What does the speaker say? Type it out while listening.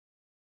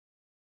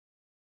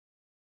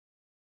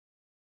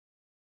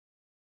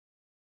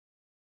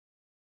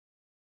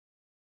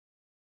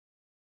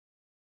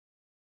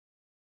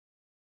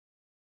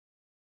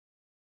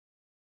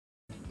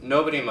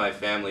Nobody in my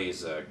family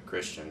is a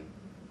Christian.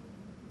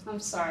 I'm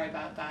sorry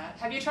about that.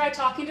 Have you tried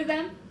talking to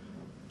them?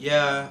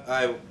 Yeah,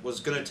 I was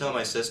gonna tell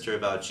my sister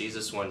about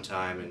Jesus one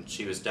time, and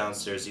she was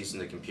downstairs using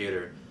the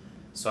computer.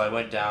 So I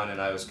went down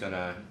and I was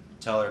gonna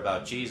tell her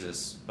about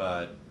Jesus,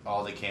 but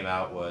all that came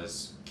out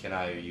was, can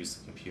I use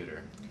the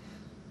computer?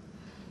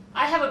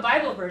 I have a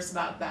Bible verse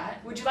about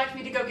that. Would you like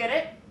me to go get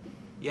it?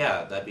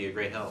 Yeah, that'd be a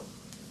great help.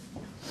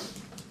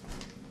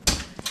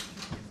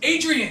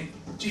 Adrian,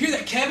 did you hear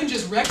that Kevin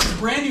just wrecked his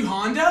brand new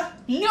Honda?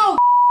 No.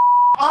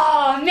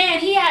 Oh man,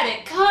 he had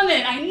it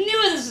coming. I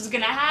knew this was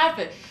gonna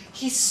happen.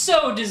 He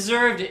so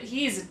deserved it.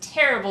 He is a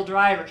terrible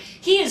driver.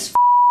 He is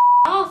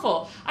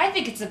awful. I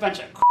think it's a bunch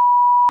of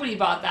when he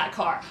bought that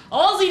car.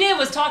 All he did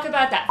was talk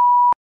about that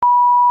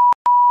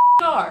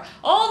car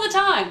all the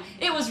time.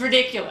 It was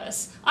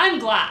ridiculous. I'm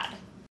glad.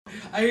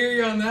 I hear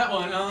you on that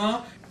one,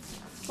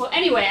 Well,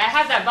 anyway, I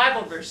have that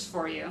Bible verse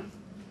for you.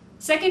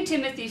 2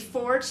 Timothy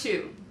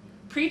 4:2.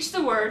 Preach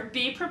the word,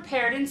 be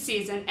prepared in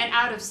season and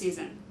out of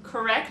season.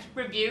 Correct,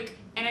 rebuke,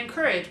 and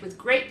encourage with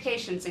great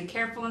patience and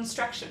careful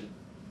instruction.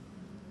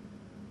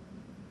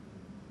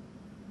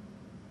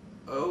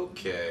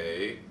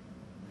 Okay.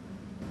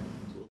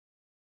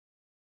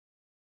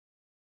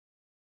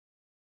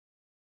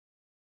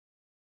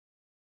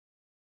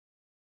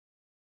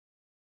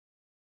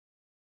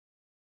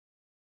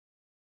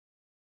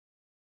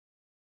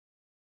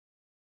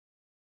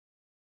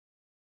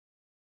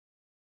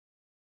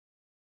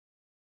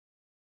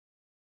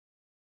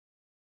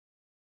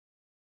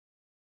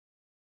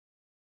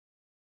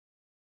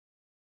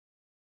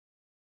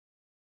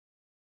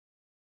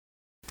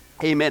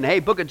 Amen. Hey,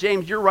 Book of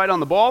James, you're right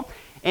on the ball.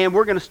 And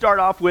we're going to start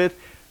off with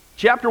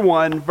chapter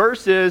 1,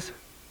 verses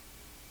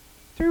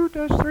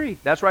 2-3.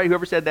 That's right,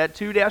 whoever said that,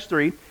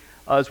 2-3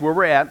 is where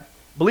we're at.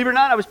 Believe it or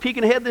not, I was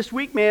peeking ahead this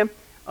week, man,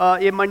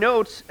 in my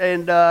notes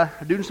and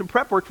doing some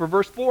prep work for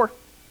verse 4.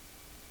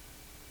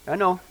 I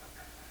know.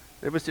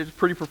 It was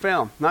pretty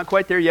profound. Not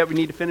quite there yet. We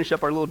need to finish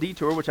up our little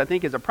detour, which I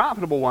think is a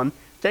profitable one.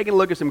 Taking a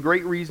look at some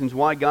great reasons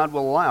why God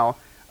will allow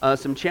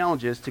some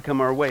challenges to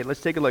come our way.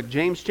 Let's take a look.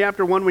 James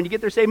chapter 1. When you get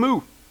there, say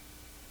moo.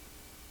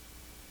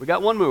 We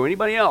got one moo.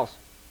 Anybody else?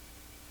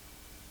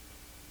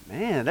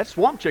 Man, that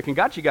swamp chicken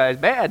got you guys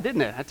bad,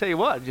 didn't it? I tell you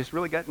what, it just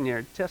really got in your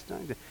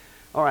intestines.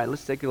 All right,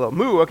 let's take a little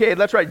moo. Okay,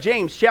 that's right.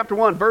 James chapter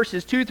 1,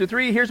 verses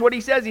 2-3. Here's what he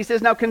says. He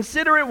says, now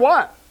consider it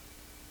what?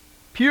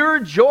 Pure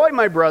joy,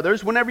 my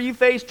brothers, whenever you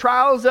face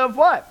trials of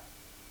what?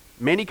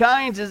 Many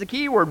kinds is the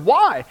key word.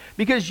 Why?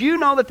 Because you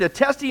know that the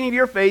testing of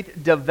your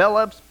faith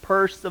develops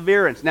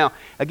perseverance. Now,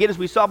 again, as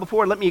we saw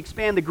before, let me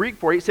expand the Greek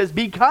for you. It says,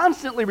 be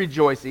constantly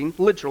rejoicing,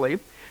 literally.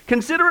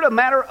 Consider it a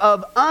matter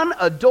of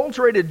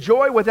unadulterated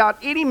joy without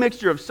any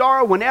mixture of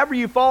sorrow whenever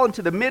you fall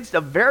into the midst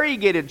of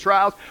variegated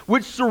trials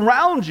which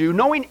surround you,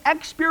 knowing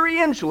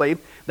experientially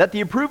that the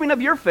approving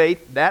of your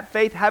faith, that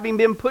faith having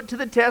been put to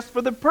the test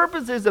for the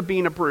purposes of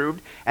being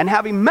approved, and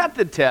having met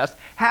the test,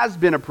 has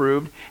been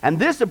approved. And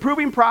this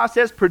approving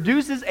process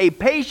produces a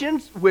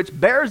patience which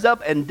bears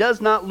up and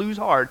does not lose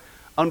heart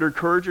under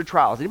courage or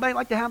trials. Anybody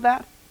like to have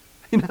that?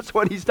 And that's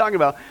what he's talking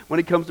about when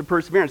it comes to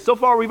perseverance. So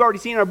far, we've already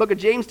seen in our book of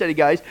James study,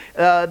 guys,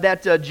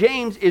 that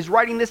James is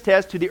writing this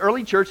test to the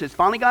early church that's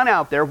finally gone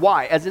out there.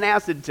 Why? As an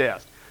acid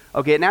test.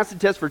 Okay, an acid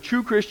test for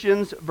true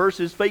Christians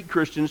versus fake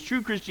Christians,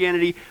 true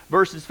Christianity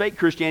versus fake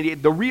Christianity,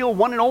 the real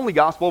one and only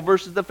gospel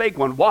versus the fake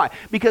one. Why?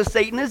 Because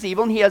Satan is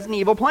evil and he has an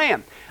evil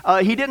plan.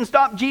 He didn't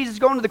stop Jesus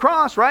going to the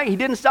cross, right? He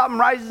didn't stop him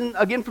rising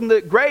again from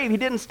the grave. He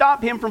didn't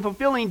stop him from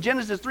fulfilling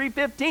Genesis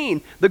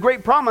 3:15, the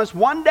great promise.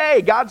 One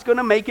day, God's going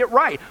to make it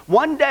right.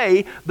 One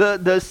day,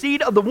 the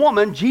seed of the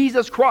woman,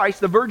 Jesus Christ,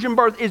 the virgin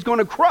birth, is going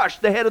to crush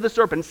the head of the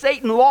serpent.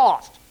 Satan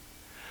lost.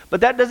 But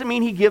that doesn't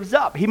mean he gives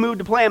up. He moved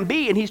to plan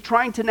B, and he's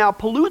trying to now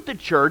pollute the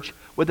church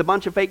with a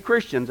bunch of fake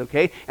Christians,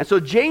 okay? And so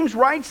James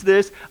writes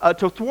this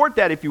to thwart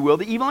that, if you will,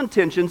 the evil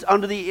intentions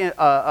under the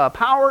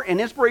power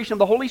and inspiration of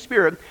the Holy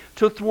Spirit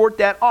to thwart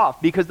that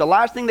off. Because the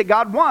last thing that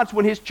God wants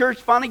when his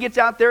church finally gets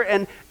out there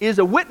and is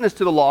a witness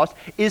to the lost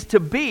is to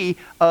be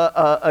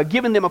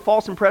giving them a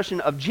false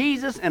impression of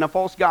Jesus and a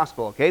false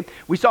gospel, okay?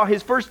 We saw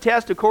his first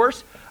test, of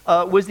course,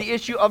 was the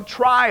issue of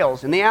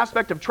trials. And the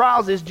aspect of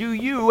trials is, do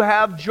you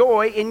have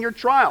joy in your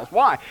trials?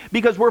 Why?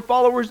 Because we're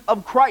followers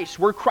of Christ.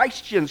 We're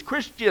Christians.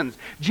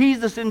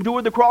 Jesus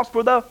endured the cross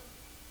for the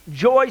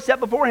joy set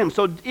before him.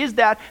 So is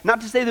that,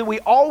 not to say that we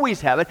always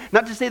have it,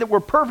 not to say that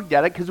we're perfect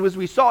at it, because as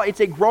we saw,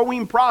 it's a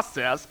growing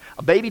process,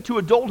 a baby to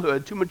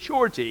adulthood, to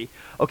maturity,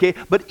 okay?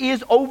 But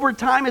is over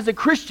time as a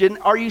Christian,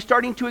 are you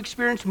starting to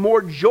experience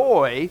more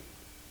joy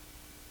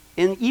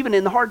even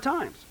in the hard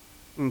times?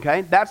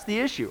 Okay, that's the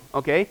issue,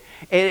 okay?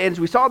 And as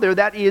we saw there,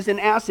 that is an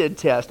acid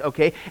test,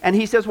 okay? And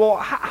he says, well,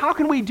 how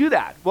can we do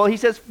that? Well, he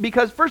says,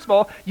 because first of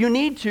all, you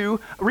need to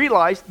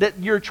realize that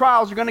your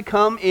trials are going to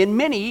come in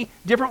many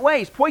different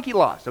ways,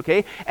 poikilos,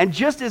 okay? And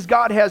just as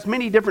God has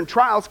many different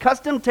trials,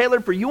 custom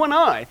tailored for you and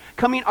I,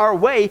 coming our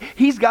way,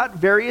 he's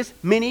got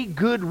many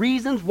good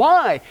reasons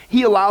why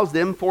he allows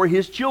them for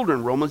his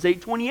children, Romans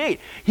 8:28.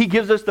 He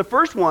gives us the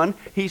first one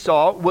he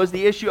saw was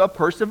the issue of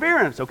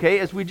perseverance, okay,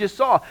 as we just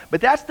saw. But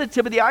that's the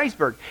tip of the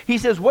iceberg. He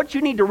says what you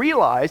need to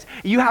realize,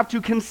 you have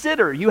to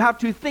consider, you have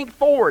to think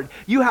forward,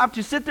 you have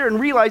to sit there and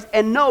realize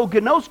and know,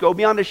 gnosko,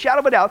 beyond a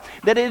shadow of a doubt,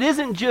 that it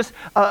isn't just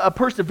a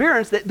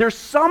perseverance, that there's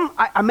some,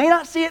 I may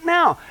not see it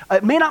now,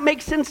 it may not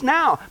make sense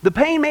now, the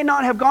pain may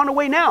not have gone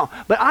away now,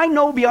 but I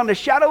know beyond a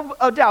shadow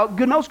of a doubt,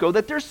 gnosko,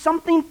 that there's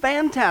something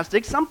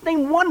fantastic,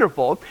 something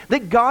wonderful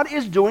that God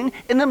is doing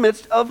in the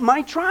midst of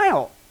my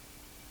trial.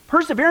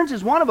 Perseverance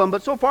is one of them,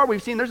 but so far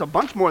we've seen there's a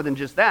bunch more than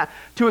just that.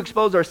 To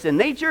expose our sin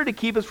nature, to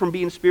keep us from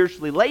being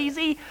spiritually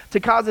lazy, to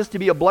cause us to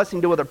be a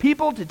blessing to other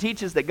people, to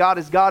teach us that God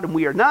is God and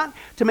we are not,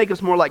 to make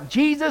us more like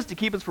Jesus, to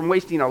keep us from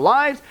wasting our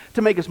lives,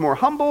 to make us more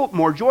humble,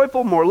 more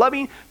joyful, more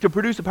loving, to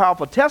produce a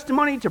powerful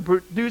testimony, to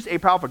produce a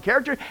powerful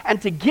character, and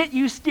to get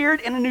you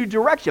steered in a new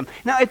direction.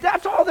 Now, if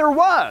that's all there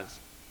was,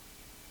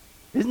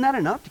 isn't that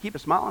enough to keep a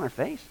smile on our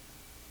face?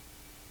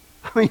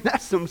 I mean,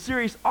 that's some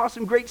serious,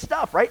 awesome, great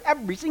stuff, right?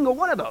 Every single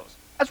one of those,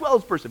 as well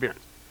as perseverance.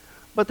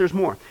 But there's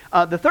more.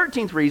 The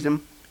 13th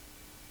reason,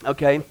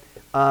 okay,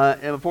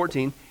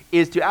 14,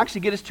 is to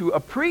actually get us to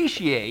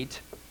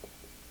appreciate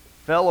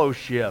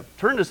fellowship.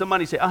 Turn to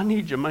somebody and say, I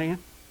need you, man.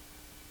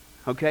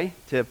 Okay,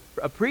 to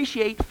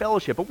appreciate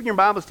fellowship. Open your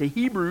Bibles to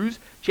Hebrews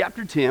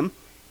chapter 10.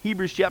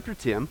 Hebrews chapter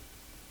 10.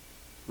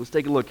 Let's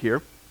take a look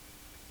here.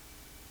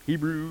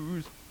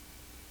 Hebrews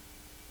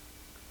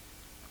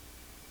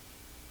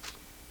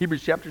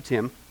chapter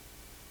 10.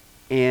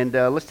 And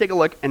let's take a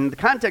look. And the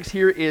context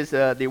here is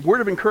the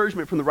word of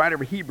encouragement from the writer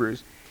of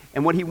Hebrews.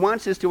 And what he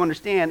wants us to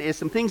understand is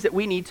some things that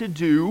we need to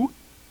do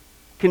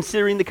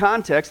considering the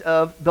context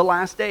of the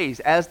last days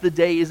as the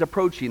day is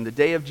approaching, the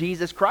day of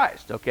Jesus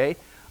Christ, okay?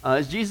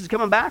 Is Jesus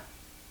coming back?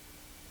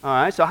 All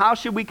right, so how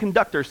should we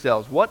conduct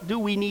ourselves? What do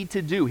we need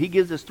to do? He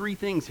gives us 3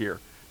 things here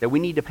that we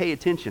need to pay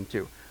attention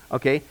to,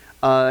 okay?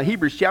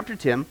 Hebrews chapter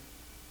 10,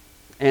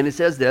 and it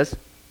says this.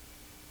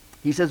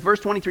 He says, verse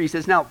 23, he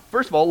says, now,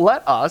 first of all,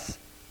 let us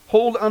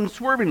hold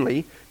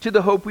unswervingly to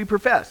the hope we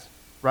profess,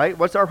 right?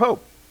 What's our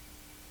hope?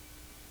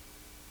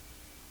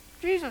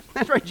 Jesus.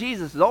 That's right,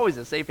 Jesus is always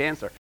a safe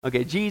answer.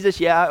 Okay, Jesus,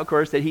 yeah, of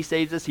course, that he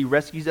saves us, he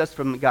rescues us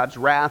from God's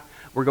wrath.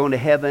 We're going to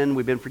heaven,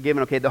 we've been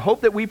forgiven. Okay, the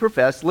hope that we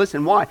profess,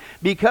 listen, why?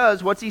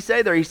 Because, what's he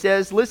say there? He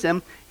says,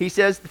 listen, he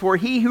says, for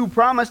he who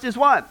promised is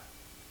what?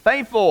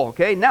 Faithful.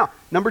 Okay, now,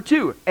 number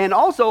 2, and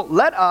also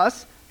let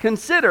us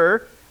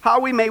consider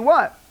how we may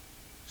what?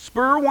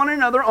 Spur one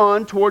another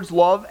on towards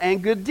love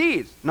and good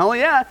deeds. Not only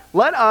that,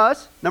 let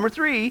us, number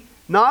 3,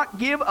 not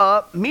give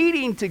up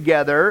meeting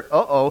together,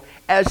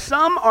 as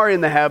some are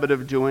in the habit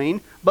of doing,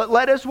 but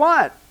let us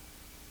what?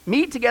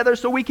 Meet together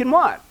so we can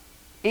what?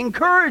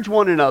 Encourage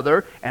one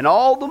another, and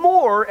all the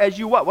more as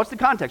you what? What's the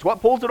context? What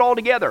pulls it all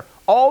together?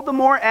 All the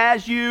more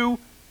as you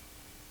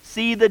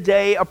see the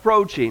day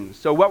approaching.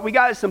 So what we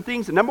got is some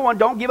things. Number 1,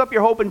 don't give up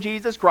your hope in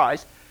Jesus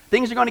Christ.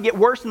 Things are going to get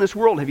worse in this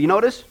world. Have you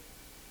noticed?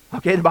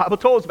 Okay, the Bible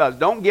told us about it.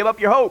 Don't give up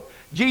your hope.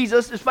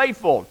 Jesus is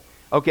faithful.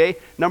 Okay,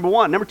 number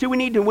 1. Number 2, we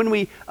need to, when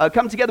we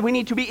come together, we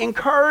need to be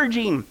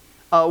encouraging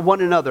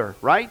one another,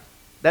 right?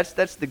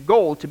 That's the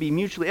goal, to be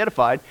mutually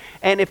edified.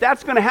 And if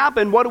that's going to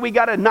happen, what do we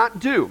got to not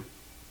do?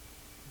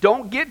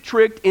 Don't get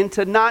tricked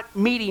into not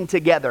meeting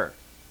together.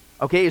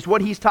 Okay, is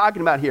what he's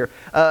talking about here.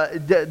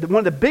 One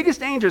of the biggest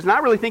dangers, and I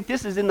really think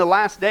this is in the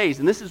last days,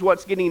 and this is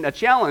what's getting a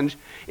challenge,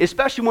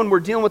 especially when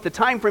we're dealing with the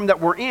time frame that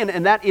we're in,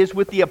 and that is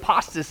with the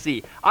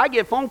apostasy. I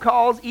get phone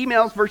calls,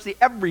 emails, virtually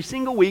every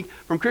single week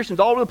from Christians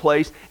all over the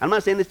place. I'm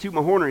not saying this to toot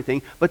my horn or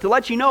anything, but to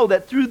let you know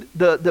that through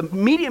the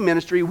media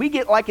ministry, we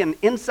get like an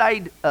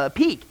inside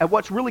peek at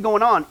what's really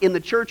going on in the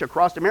church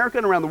across America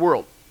and around the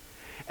world.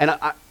 And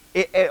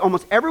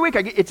almost every week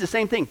it's the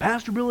same thing.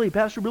 Pastor Billy,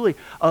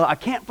 I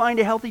can't find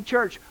a healthy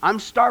church. I'm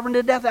starving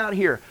to death out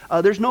here.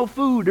 There's no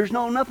food. There's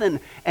no nothing.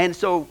 And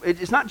so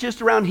it's not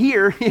just around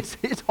here. It's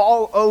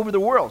all over the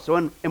world. So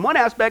in one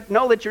aspect,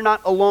 know that you're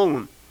not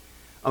alone.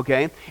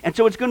 Okay? And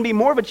so it's going to be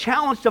more of a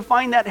challenge to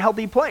find that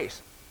healthy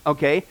place.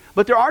 Okay?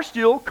 But there are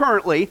still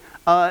currently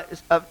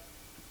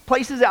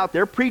places out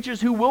there,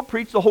 preachers who will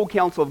preach the whole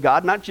counsel of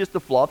God, not just the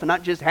fluff and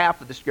not just half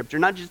of the scripture,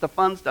 not just the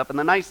fun stuff and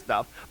the nice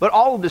stuff, but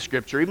all of the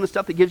scripture, even the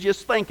stuff that gives you a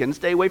spanking,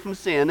 stay away from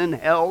sin and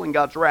hell and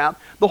God's wrath,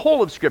 the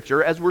whole of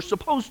scripture as we're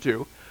supposed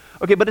to.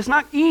 Okay, but it's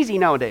not easy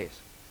nowadays.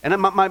 And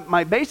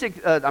my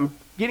basic, I'm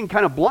getting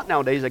kind of blunt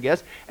nowadays, I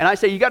guess, and I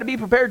say you got to be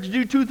prepared to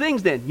do 2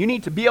 things then. You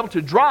need to be able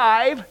to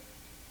drive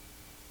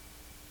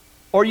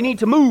or you need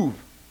to move.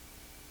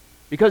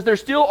 Because there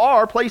still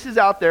are places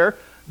out there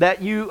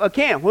that you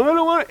can. Well, I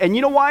don't want it. And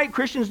you know why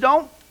Christians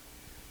don't?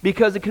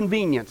 Because of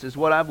convenience is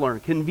what I've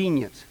learned.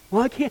 Convenience.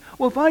 Well, I can't.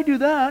 Well, if I do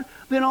that,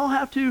 then I'll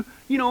have to,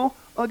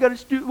 I got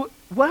to do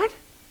what?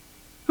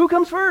 Who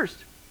comes first?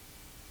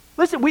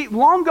 Listen,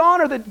 long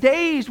gone are the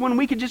days when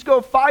we could just go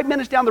 5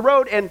 minutes down the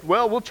road and,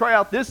 well, we'll try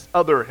out this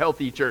other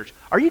healthy church.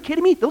 Are you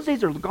kidding me? Those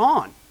days are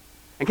gone.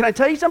 And can I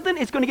tell you something?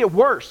 It's going to get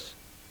worse.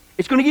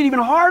 It's going to get even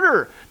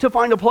harder to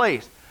find a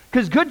place.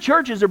 Because good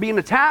churches are being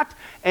attacked,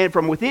 and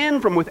from within,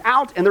 from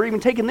without, and they're even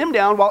taking them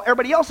down while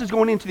everybody else is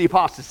going into the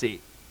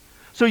apostasy.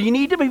 So you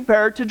need to be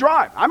prepared to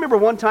drive. I remember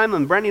one time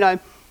when Brandy and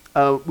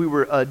I, we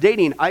were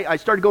dating, I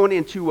started going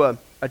into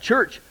a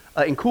church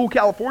in Cool,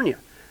 California.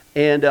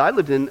 And I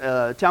lived in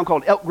a town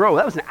called Elk Grove.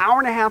 That was an hour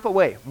and a half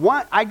away.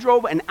 I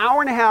drove an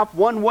hour and a half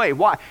one way.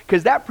 Why?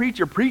 Because that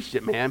preacher preached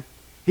it, man.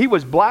 He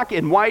was black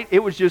and white. It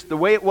was just the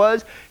way it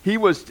was. It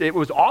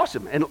was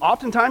awesome. And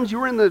oftentimes you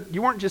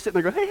weren't just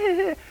sitting there going, hey, hey,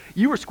 hey.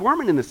 You were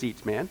squirming in the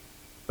seats, man.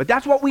 But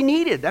that's what we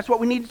needed. That's what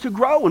we needed to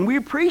grow, and we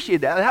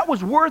appreciated that. That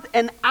was worth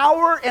an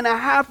hour and a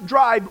half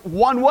drive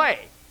one way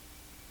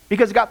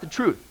because it got the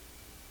truth.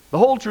 The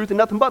whole truth and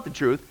nothing but the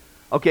truth,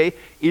 okay,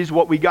 is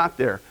what we got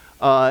there.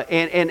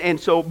 And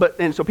so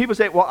people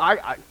say, well,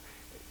 I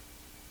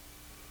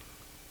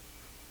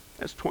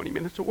that's 20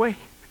 minutes away.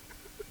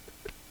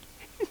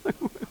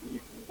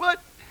 What?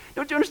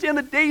 Don't you understand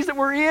the days that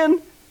we're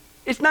in?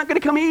 It's not going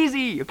to come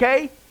easy,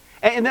 okay?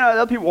 And then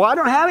other people, well, I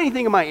don't have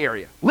anything in my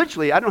area.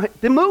 Literally,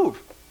 then move.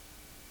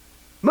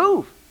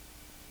 Move.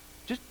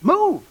 Just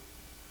move.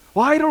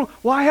 Why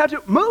have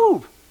to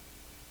move?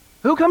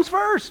 Who comes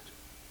first?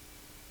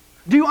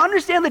 Do you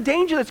understand the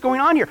danger that's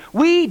going on here?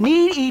 We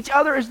need each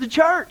other as the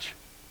church.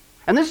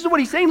 And this is what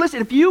he's saying.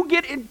 Listen, if you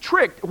get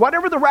tricked,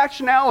 whatever the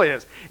rationale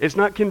is, it's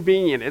not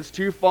convenient, it's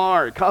too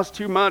far, it costs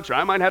too much, or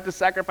I might have to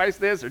sacrifice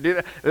this or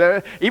do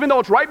that. Even though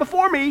it's right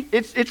before me,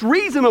 it's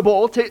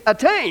reasonable to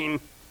attain,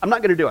 I'm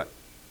not going to do it.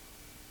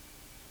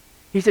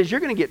 He says, you're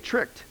going to get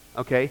tricked,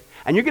 okay?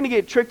 And you're going to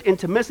get tricked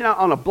into missing out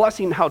on a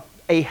blessing how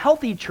a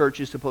healthy church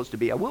is supposed to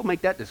be. I will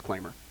make that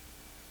disclaimer.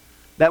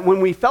 That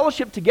when we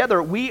fellowship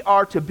together, we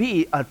are to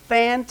be a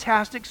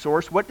fantastic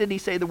source. What did he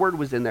say the word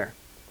was in there?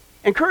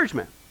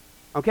 Encouragement.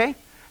 Okay?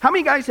 How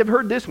many guys have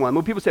heard this one?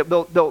 When people say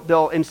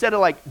they'll instead of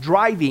like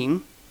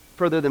driving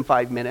further than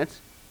 5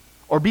 minutes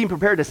or being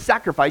prepared to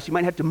sacrifice, you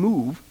might have to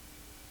move.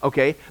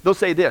 Okay? They'll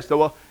say this.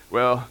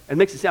 Well, it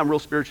makes it sound real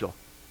spiritual.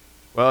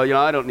 Well,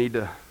 I don't need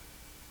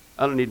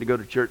to go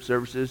to church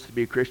services to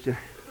be a Christian.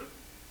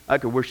 I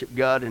could worship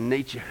God in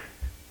nature.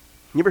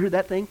 You ever heard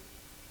that thing?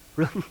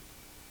 Really?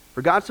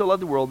 For God so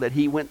loved the world that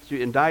he went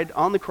through and died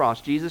on the cross,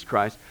 Jesus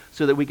Christ,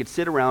 so that we could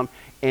sit around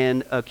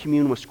and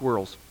commune with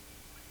squirrels.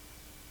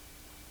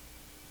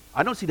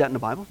 I don't see that in the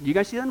Bible. Do you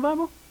guys see that in the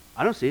Bible?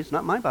 I don't see it. It's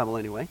not my Bible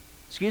anyway.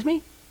 Excuse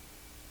me?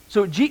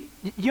 So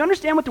you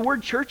understand what the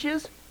word church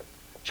is?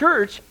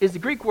 Church is the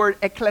Greek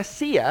word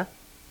ekklesia,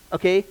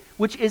 okay,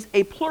 which is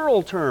a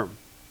plural term.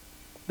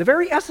 The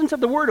very essence of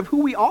the word of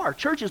who we are.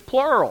 Church is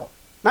plural,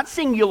 not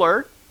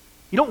singular.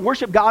 You don't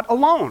worship God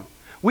alone.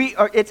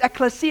 It's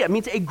ekklesia. It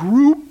means a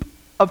group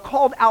of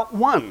called out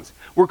ones.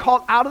 We're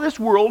called out of this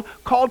world,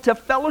 called to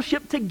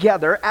fellowship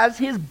together as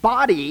his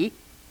body,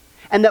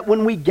 and that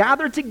when we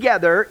gather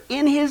together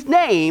in his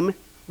name,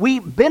 we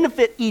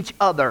benefit each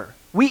other.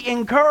 We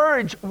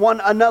encourage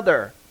one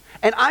another.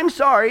 And I'm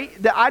sorry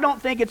that I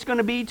don't think it's going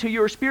to be to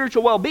your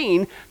spiritual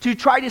well-being to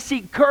try to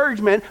seek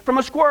encouragement from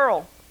a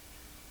squirrel.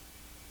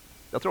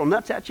 They'll throw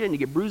nuts at you and you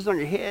get bruises on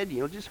your head.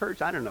 It just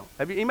hurts. I don't know.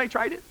 Have anybody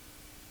tried it?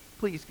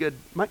 Please, good.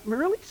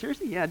 Really?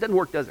 Seriously? Yeah, it doesn't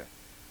work, does it?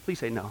 Please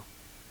say no.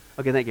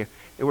 Okay, thank you.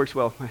 It works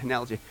well, my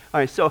analogy. All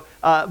right, so,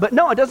 but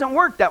no, it doesn't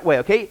work that way,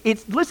 okay?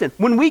 Listen,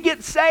 when we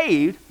get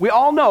saved, we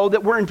all know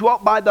that we're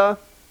indwelt by the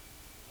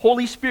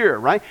Holy Spirit,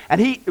 right?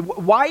 And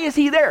why is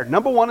he there?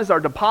 Number one is our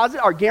deposit,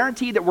 our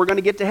guarantee that we're going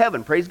to get to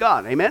heaven. Praise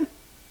God, amen?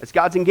 It's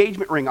God's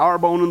engagement ring,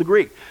 arbon in the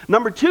Greek.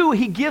 Number two,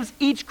 he gives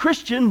each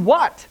Christian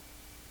what?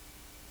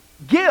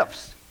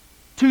 Gifts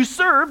to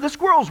serve the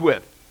squirrels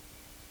with.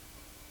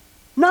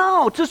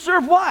 No, to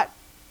serve what?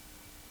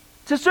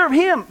 To serve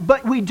him,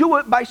 but we do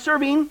it by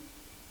serving,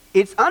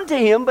 it's unto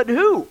him, but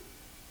who?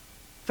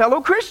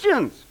 Fellow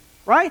Christians,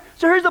 right?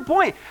 So here's the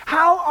point.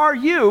 How are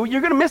you're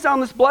going to miss out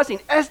on this blessing,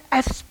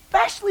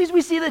 especially as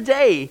we see the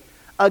day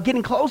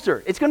getting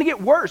closer. It's going to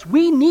get worse.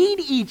 We need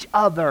each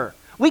other.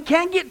 We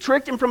can't get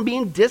tricked in from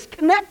being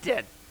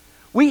disconnected.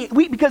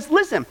 Because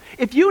listen,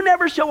 if you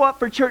never show up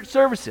for church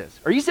services,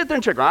 or you sit there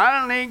and check, I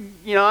don't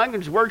need, I can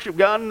just worship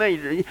God in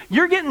nature.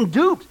 You're getting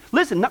duped.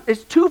 Listen,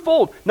 it's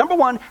twofold. Number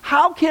one,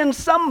 how can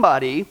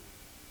somebody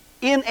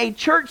in a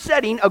church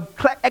setting, a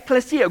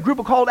ecclesia, a group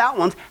of called out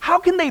ones, how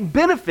can they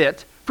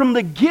benefit from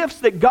the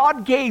gifts that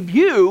God gave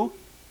you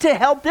to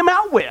help them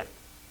out with?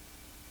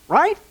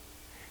 Right?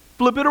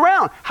 Flip it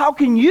around. How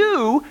can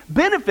you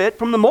benefit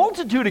from the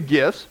multitude of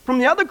gifts from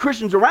the other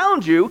Christians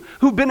around you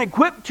who've been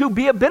equipped to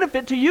be a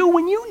benefit to you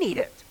when you need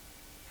it?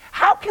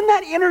 How can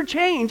that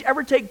interchange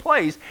ever take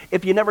place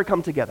if you never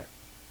come together?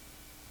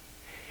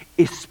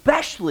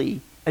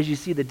 Especially as you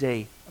see the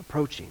day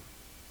approaching.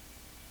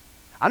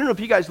 I don't know if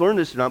you guys learned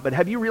this or not, but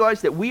have you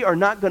realized that we are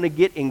not going to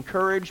get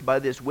encouraged by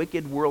this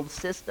wicked world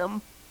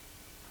system?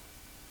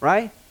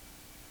 Right?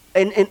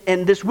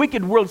 and this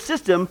wicked world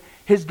system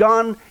has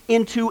gone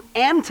into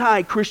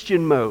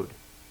anti-Christian mode.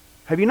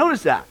 Have you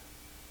noticed that?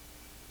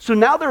 So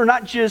now they're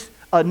not just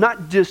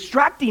not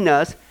distracting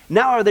us,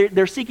 now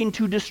they're seeking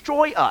to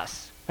destroy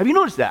us. Have you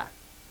noticed that?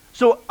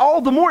 So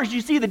all the more as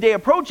you see the day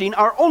approaching,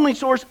 our only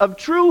source of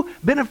true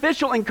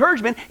beneficial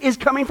encouragement is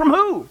coming from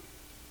who?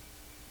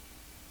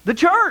 The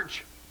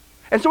church.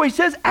 And so he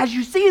says, as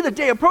you see the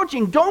day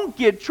approaching, don't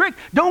get tricked.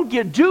 Don't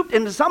get duped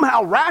into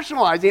somehow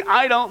rationalizing,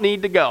 I don't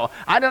need to go.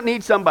 I don't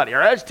need somebody. Or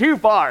that's too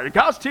far. It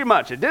costs too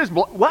much.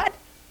 What?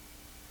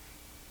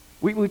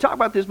 We talked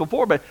about this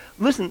before, but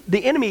listen,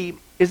 the enemy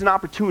is an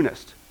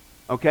opportunist.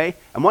 Okay?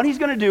 And what he's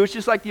going to do is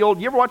just like you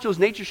ever watch those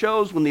nature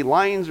shows when the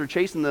lions are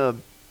chasing the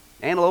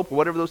antelope or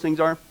whatever those things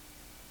are?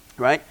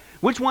 Right?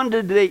 Which one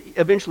did they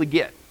eventually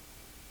get?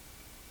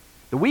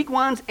 The weak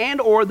ones and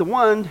or the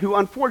one who,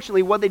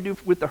 unfortunately, what they do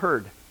with the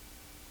herd?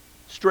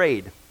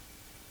 Strayed.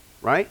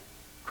 Right?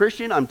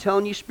 Christian, I'm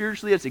telling you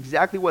spiritually, that's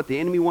exactly what the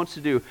enemy wants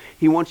to do.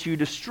 He wants you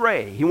to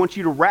stray. He wants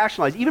you to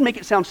rationalize, even make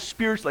it sound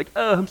spiritual, like,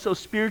 oh, I'm so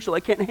spiritual, I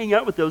can't hang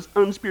out with those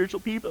unspiritual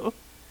people.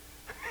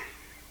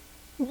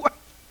 What?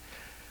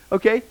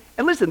 Okay?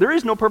 And listen, there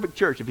is no perfect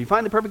church. If you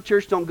find the perfect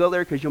church, don't go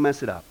there because you'll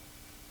mess it up.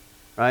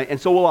 Right? And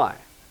so will I.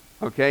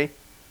 Okay?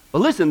 But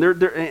listen,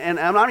 and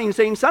I'm not even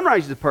saying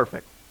Sunrise is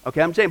perfect.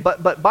 Okay? I'm saying,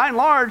 but by and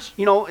large,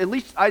 at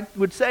least I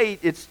would say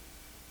it's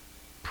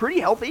pretty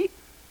healthy.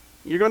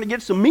 You're going to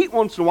get some meat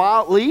once in a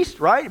while, at least,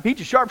 right? It beats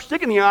a sharp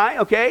stick in the eye,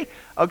 okay?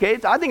 Okay,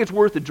 I think it's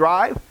worth the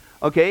drive,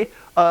 okay?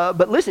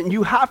 But listen,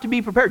 you have to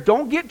be prepared.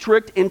 Don't get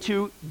tricked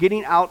into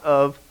getting out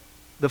of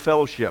the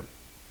fellowship,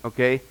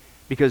 okay?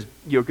 Because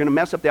you're going to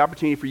mess up the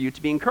opportunity for you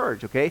to be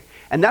encouraged, okay?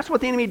 And that's what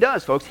the enemy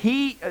does, folks.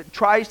 He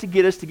tries to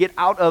get us to get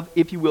out of,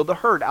 if you will, the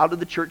herd, out of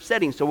the church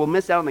setting. So we'll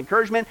miss out on the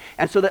encouragement,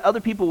 and so that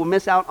other people will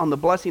miss out on the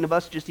blessing of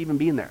us just even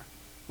being there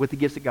with the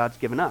gifts that God's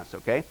given us,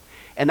 okay?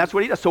 And that's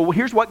what he does. So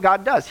here's what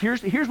God does.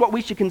 Here's what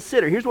we should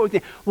consider. Here's what we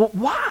think. Well,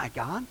 why,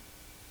 God?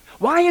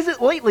 Why is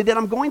it lately that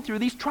I'm going through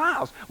these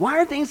trials? Why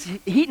are things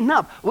heating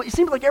up? Well, it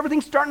seems like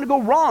everything's starting to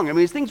go wrong. I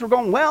mean, things were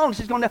going well, and it's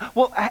just going down.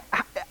 Well,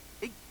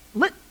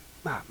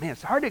 man,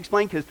 it's hard to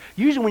explain because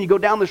usually when you go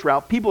down this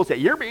route, people say,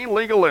 you're being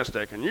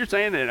legalistic, and you're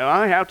saying that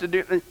I have to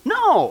do it.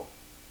 No.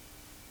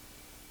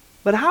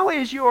 But how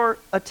is your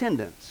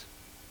attendance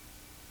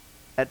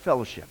at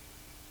fellowship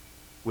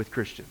with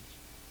Christians?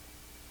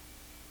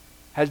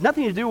 Has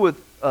nothing to do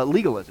with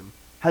legalism.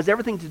 Has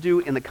everything to do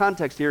in the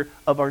context here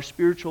of our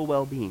spiritual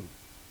well-being.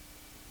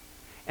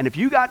 And if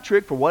you got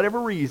tricked for whatever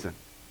reason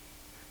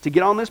to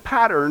get on this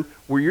pattern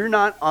where you're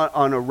not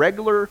on a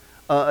regular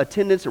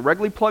attendance or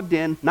regularly plugged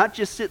in, not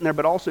just sitting there,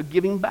 but also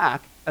giving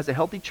back as a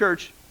healthy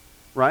church,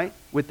 right,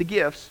 with the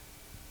gifts,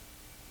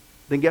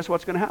 then guess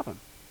what's going to happen?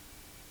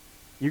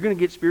 You're going to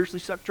get spiritually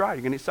sucked dry.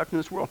 You're going to get sucked in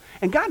this world.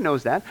 And God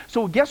knows that.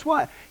 So guess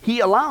what? He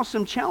allows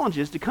some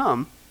challenges to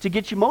come to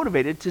get you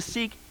motivated to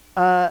seek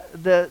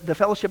the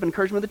fellowship and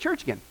encouragement of the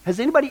church again. Has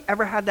anybody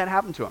ever had that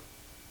happen to them?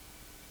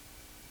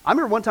 I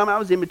remember one time I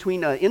was in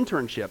between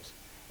internships,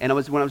 and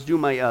when I was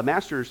doing my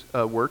master's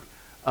work,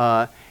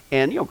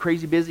 and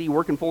crazy busy,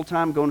 working full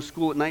time, going to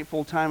school at night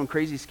full time, and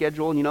crazy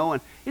schedule,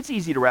 and it's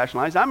easy to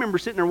rationalize. I remember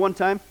sitting there one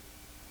time,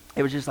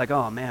 it was just like,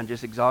 oh man,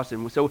 just exhausted.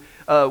 So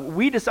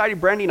we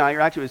decided, Brandy and I,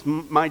 or actually it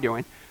was my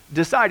doing,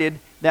 decided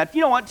that, you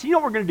know what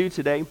we're going to do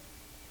today?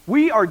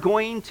 We are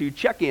going to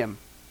check in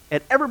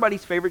at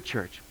everybody's favorite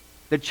church.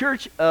 The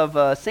Church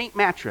of St.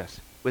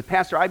 Mattress with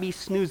Pastor I.B.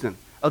 Snoozen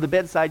of the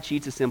Bedside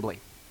Sheets Assembly.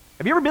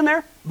 Have you ever been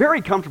there?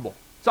 Very comfortable.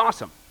 It's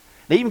awesome.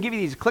 They even give you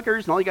these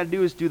clickers, and all you got to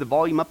do is do the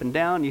volume up and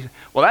down. You say,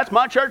 well, that's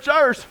my church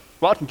service,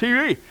 watching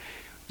TV.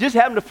 Just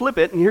happen to flip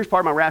it, and here's part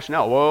of my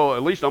rationale. Well,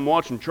 at least I'm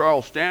watching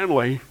Charles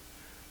Stanley.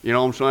 You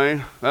know what I'm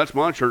saying? That's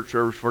my church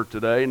service for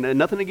today, and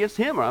nothing against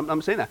him.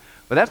 I'm saying that.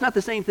 But that's not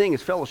the same thing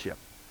as fellowship,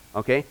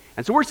 okay?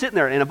 And so we're sitting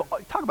there, and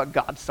talk about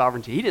God's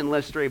sovereignty. He didn't let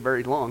us stray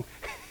very long.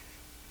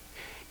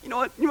 You know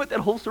what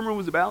that whole sermon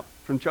was about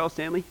from Charles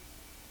Stanley?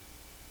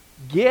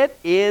 Get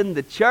in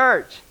the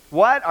church.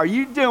 What are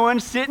you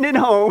doing sitting at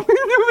home?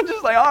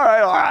 Just like, all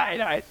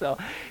right. So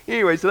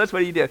anyway, so that's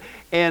what he did.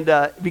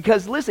 And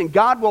because, listen,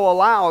 God will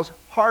allow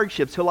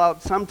hardships. He'll allow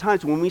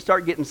sometimes when we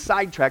start getting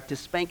sidetracked to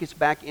spank us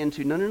back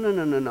into,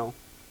 no.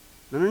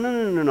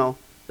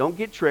 Don't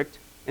get tricked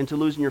into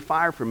losing your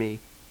fire for me.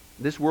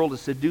 This world is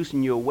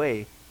seducing you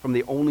away from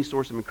the only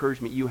source of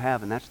encouragement you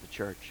have, and that's the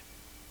church.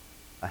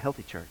 A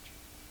healthy church.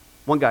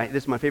 One guy,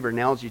 this is my favorite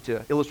analogy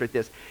to illustrate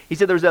this. He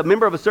said there was a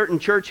member of a certain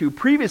church who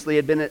previously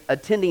had been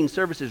attending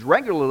services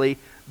regularly,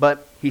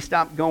 but he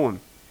stopped going.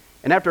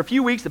 And after a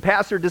few weeks, the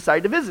pastor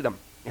decided to visit him.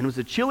 And it was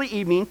a chilly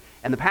evening,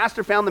 and the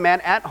pastor found the man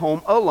at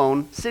home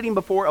alone, sitting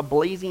before a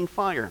blazing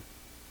fire.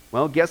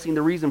 Well, guessing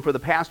the reason for the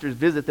pastor's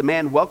visit, the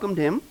man welcomed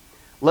him,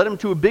 led him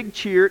to a big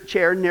chair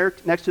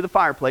next to the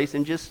fireplace,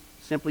 and just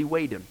simply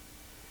waited.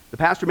 The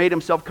pastor made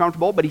himself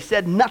comfortable, but he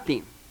said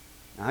nothing.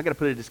 Now, I got to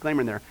put a disclaimer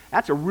in there.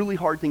 That's a really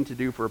hard thing to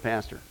do for a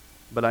pastor,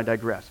 but I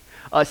digress.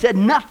 Said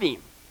nothing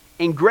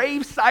In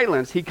grave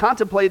silence, he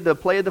contemplated the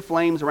play of the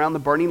flames around the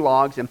burning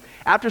logs, and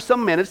after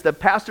some minutes, the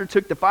pastor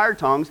took the fire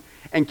tongs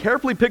and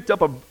carefully picked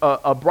up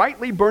a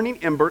brightly burning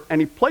ember,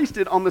 and he placed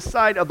it on the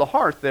side of the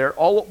hearth there,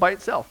 all by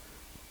itself.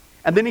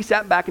 And then he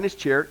sat back in his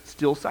chair,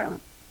 still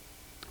silent.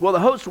 Well, the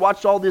host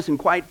watched all this in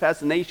quiet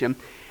fascination.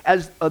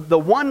 As the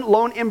one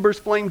lone ember's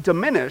flame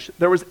diminished,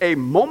 there was a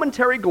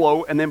momentary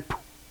glow, and then poof,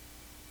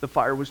 the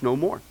fire was no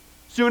more.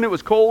 Soon it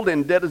was cold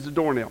and dead as a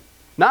doornail.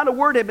 Not a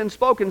word had been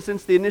spoken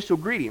since the initial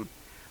greeting.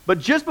 But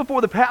just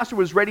before the pastor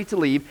was ready to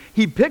leave,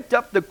 he picked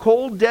up the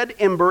cold, dead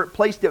ember,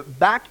 placed it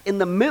back in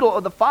the middle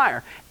of the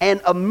fire,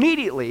 and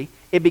immediately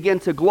it began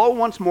to glow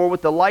once more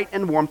with the light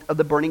and warmth of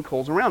the burning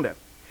coals around it.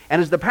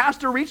 And as the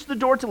pastor reached the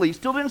door to leave,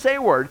 still didn't say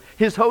a word,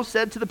 his host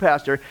said to the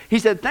pastor, he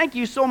said, "Thank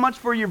you so much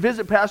for your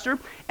visit, Pastor,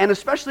 and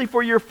especially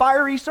for your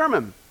fiery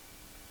sermon.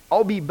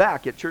 I'll be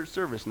back at church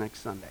service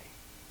next Sunday."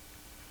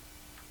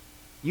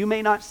 You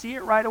may not see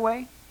it right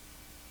away.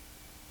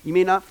 You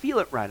may not feel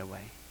it right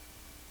away.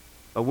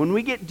 But when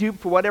we get duped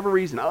for whatever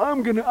reason, I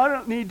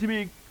don't need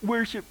to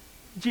worship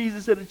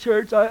Jesus at a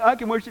church. I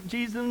can worship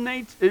Jesus in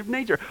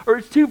nature. Or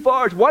it's too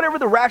far. It's whatever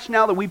the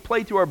rationale that we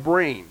play through our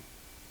brain.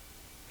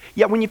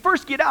 Yeah, when you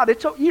first get out,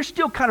 you're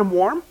still kind of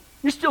warm.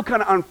 You're still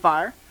kind of on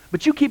fire.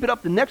 But you keep it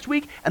up the next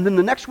week, and then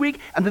the next week,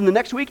 and then the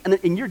next week,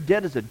 and you're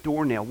dead as a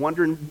doornail,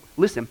 wondering,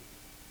 listen,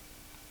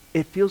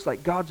 it feels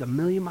like God's a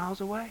million miles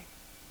away.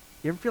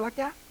 You ever feel like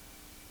that?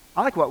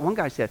 I like what one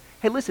guy said.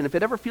 Hey, listen, if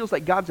it ever feels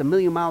like God's a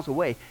million miles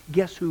away,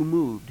 guess who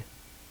moved?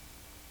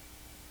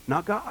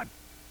 Not God.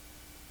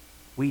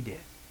 We did.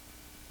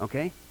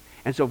 Okay?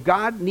 And so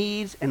God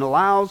needs and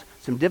allows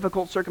some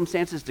difficult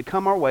circumstances to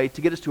come our way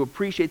to get us to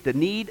appreciate the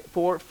need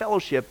for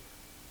fellowship,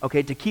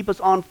 okay, to keep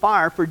us on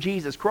fire for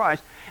Jesus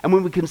Christ. And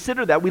when we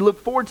consider that, we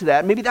look forward to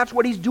that. Maybe that's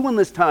what he's doing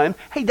this time.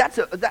 Hey,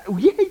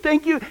 yay,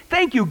 thank you.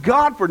 Thank you,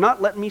 God, for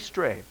not letting me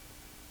stray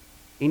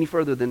any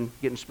further than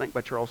getting spanked by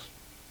Charles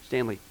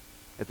Stanley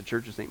at the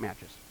Church of St.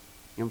 Matthews.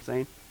 You know what I'm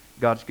saying?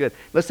 God's good.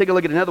 Let's take a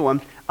look at another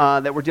one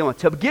that we're dealing with.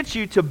 To get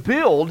you to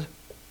build,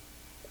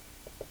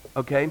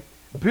 okay,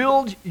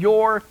 build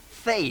your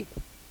faith.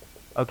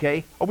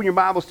 Okay? Open your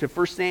Bibles to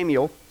 1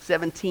 Samuel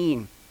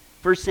 17.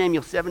 1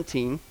 Samuel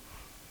 17.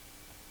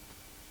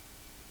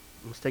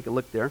 Let's take a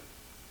look there. If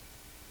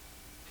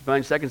you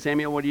find 2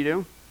 Samuel, what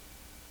do?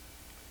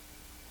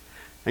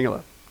 Hang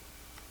on.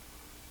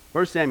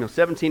 1 Samuel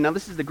 17. Now,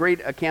 this is the great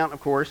account, of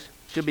course.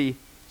 Should be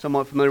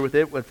somewhat familiar with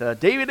it, with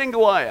David and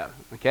Goliath,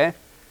 okay?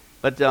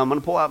 But I'm going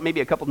to pull out maybe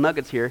a couple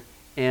nuggets here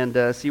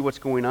and see what's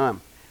going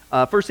on.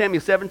 1 Samuel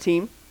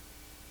 17,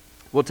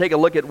 we'll take a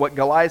look at what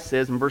Goliath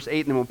says in verse 8,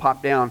 and then we'll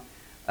pop down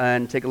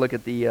and take a look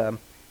at the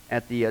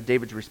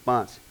David's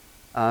response.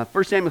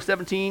 1 Samuel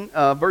 17,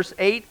 verse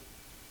 8,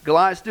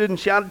 Goliath stood and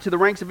shouted to the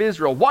ranks of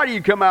Israel, "Why do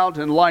you come out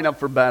and line up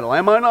for battle?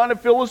 Am I not a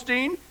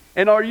Philistine?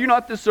 And are you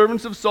not the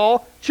servants of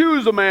Saul?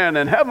 Choose a man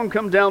and have him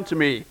come down to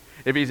me.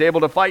 If he's able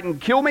to fight and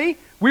kill me,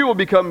 we will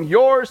become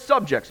your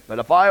subjects. But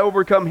if I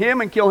overcome him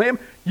and kill him,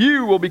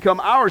 you will become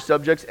our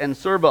subjects and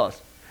serve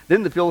us."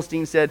 Then the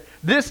Philistine said,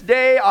 "This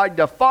day I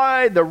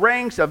defy the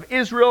ranks of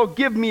Israel.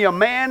 Give me a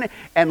man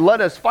and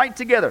let us fight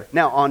together."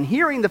 Now, on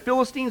hearing the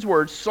Philistines'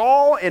 words,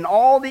 Saul and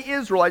all the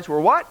Israelites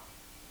were what?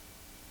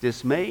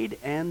 Dismayed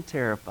and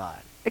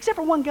terrified. Except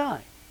for one guy.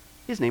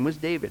 His name was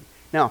David.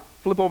 Now,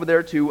 flip over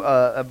there to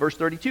verse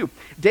 32.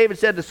 David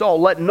said to Saul,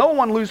 "Let no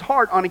one lose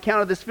heart on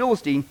account of this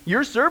Philistine.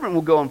 Your servant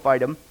will go and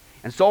fight him."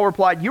 And Saul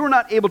replied, "You are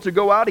not able to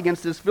go out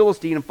against this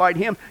Philistine and fight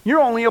him. You're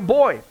only a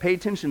boy." Pay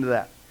attention to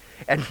that.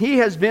 "And he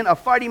has been a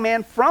fighting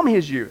man from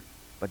his youth."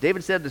 But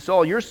David said to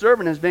Saul, "Your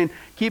servant has been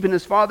keeping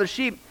his father's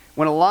sheep.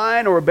 When a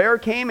lion or a bear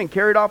came and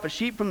carried off a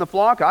sheep from the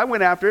flock, I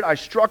went after it, I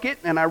struck it,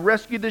 and I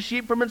rescued the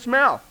sheep from its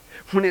mouth.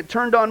 When it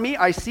turned on me,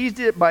 I seized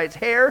it by its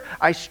hair,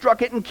 I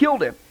struck it and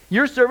killed it.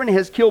 Your servant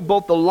has killed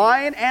both the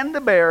lion and the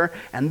bear,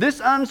 and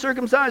this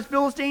uncircumcised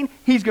Philistine,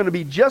 he's going to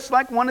be just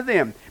like one of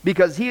them,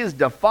 because he has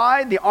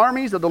defied the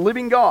armies of the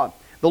living God.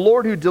 The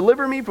Lord who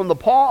delivered me from the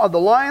paw of the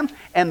lion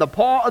and the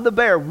paw of the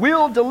bear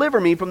will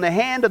deliver me from the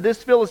hand of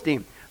this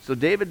Philistine." So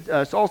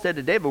Saul said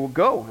to David, "Well,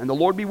 go, and the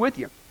Lord be with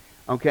you."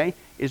 Okay,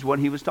 is what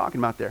he was talking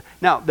about there.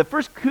 Now, the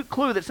first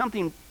clue that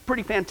something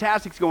pretty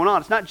fantastic is going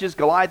on, it's not just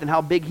Goliath and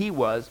how big he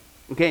was.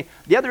 Okay,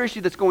 the other issue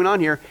that's going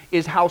on here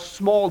is how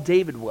small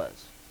David was.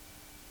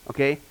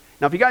 Okay,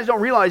 now if you guys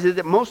don't realize it,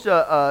 that most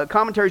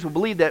commentaries will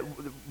believe that,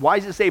 why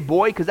does it say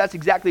boy? Because that's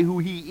exactly who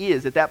he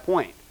is at that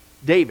point,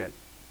 David.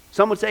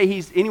 Some would say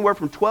he's anywhere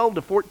from 12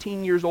 to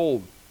 14 years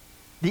old.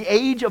 The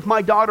age of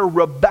my daughter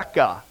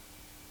Rebecca.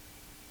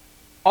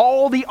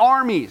 All the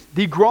armies,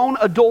 the grown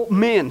adult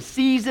men,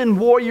 seasoned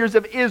warriors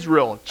of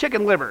Israel,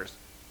 chicken livers.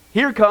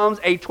 Here comes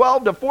a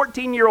 12 to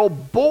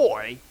 14-year-old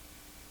boy.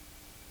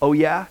 Oh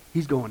yeah,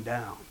 he's going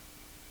down.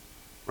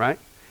 Right?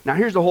 Now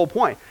here's the whole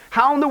point.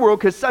 How in the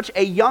world could such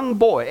a young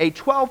boy, a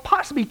 12,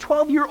 possibly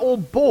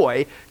 12-year-old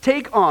boy,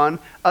 take on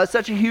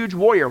such a huge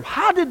warrior?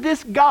 How did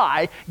this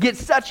guy get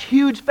such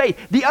huge faith?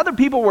 The other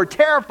people were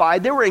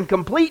terrified. They were in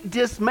complete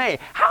dismay.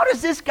 How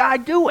does this guy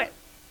do it?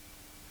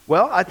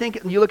 Well, I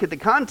think you look at the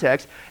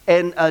context,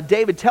 and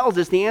David tells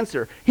us the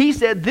answer. He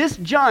said this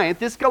giant,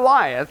 this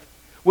Goliath,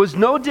 was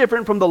no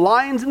different from the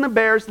lions and the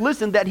bears,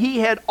 listen, that he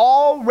had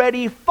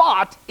already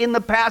fought in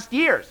the past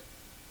years.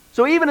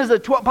 So even as a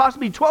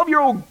possibly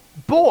 12-year-old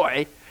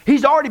boy,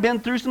 he's already been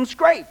through some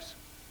scrapes.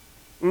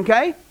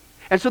 Okay?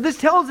 And so this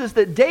tells us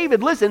that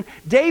David, listen,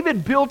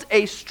 David built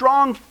a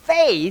strong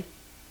faith,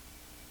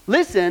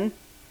 listen,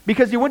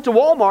 because he went to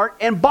Walmart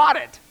and bought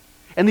it.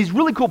 And these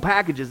really cool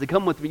packages that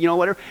come with,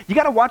 whatever. You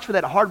got to watch for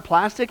that hard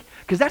plastic,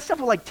 because that stuff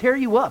will like tear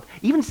you up.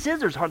 Even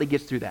scissors hardly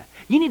gets through that.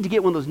 You need to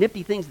get one of those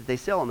nifty things that they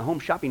sell on the Home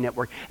Shopping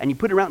Network, and you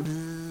put it around,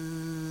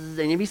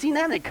 and have you seen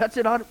that? And it cuts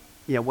it out.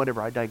 Yeah,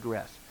 whatever, I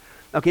digress.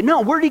 Okay, no,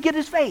 where did he get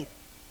his faith?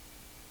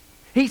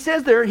 He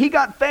says there, he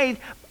got faith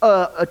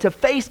to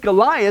face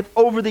Goliath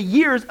over the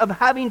years of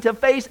having to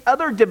face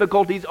other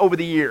difficulties over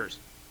the years.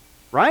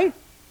 Right?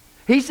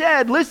 He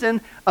said,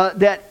 listen,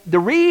 that the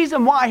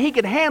reason why he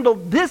could handle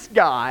this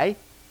guy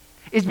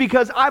is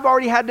because I've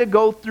already had to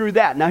go through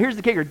that. Now here's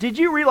the kicker. Did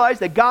you realize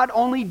that God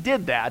only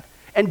did that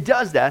and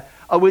does that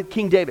with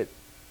King David?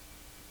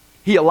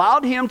 He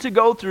allowed him to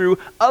go through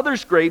other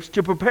scrapes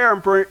to prepare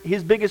him for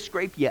his biggest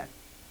scrape yet.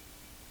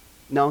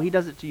 No, he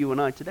does it to you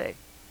and I today.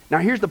 Now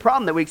here's the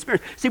problem that we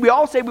experience. See, we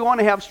all say we want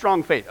to have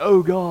strong faith.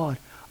 Oh God,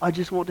 I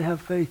just want to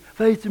have faith.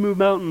 Faith to move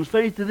mountains,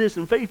 faith to this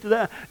and faith to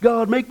that.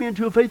 God, make me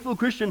into a faithful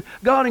Christian.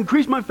 God,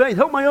 increase my faith.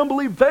 Help my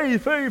unbelief.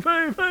 Faith, faith,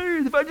 faith,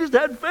 faith. If I just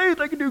had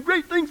faith, I could do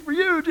great things for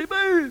you.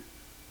 Faith.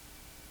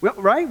 Well,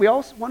 right? We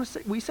all want to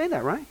say, we say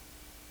that, right?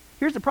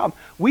 Here's the problem.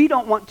 We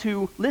don't want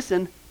to,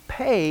 listen,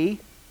 pay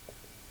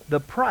the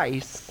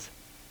price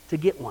to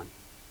get one.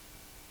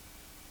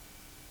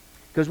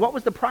 Because what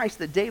was the price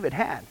that David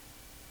had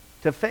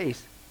to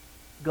face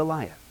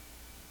Goliath?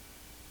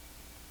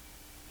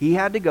 He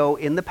had to go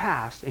in the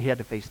past, and he had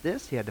to face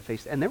this, he had to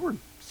face, and there were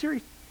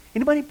serious.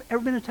 Anybody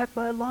ever been attacked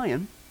by a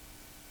lion?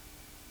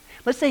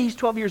 Let's say he's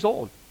 12 years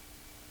old.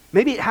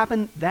 Maybe it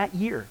happened that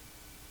year.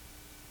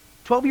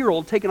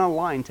 12-year-old taking on a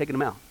lion, taking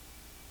him out.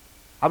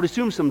 I would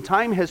assume some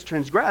time has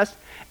transgressed,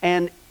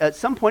 and at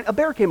some point a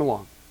bear came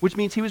along, which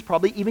means he was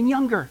probably even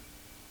younger.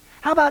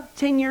 How about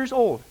 10 years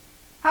old?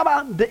 How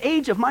about the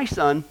age of my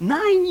son,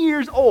 9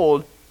 years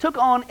old, took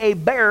on a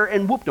bear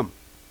and whooped him?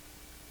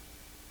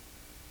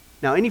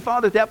 Now, any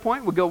father at that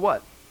point would go,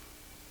 what?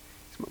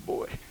 It's my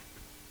boy.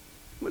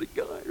 What a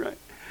guy,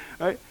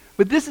 right?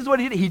 But this is what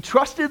he did. He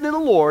trusted in the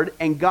Lord,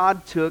 and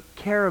God took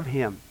care of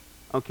him,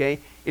 okay,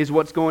 is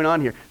what's going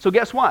on here. So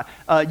guess what?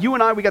 You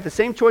and I, we got the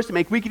same choice to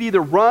make. We could either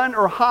run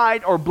or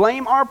hide or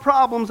blame our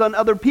problems on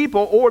other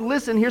people, or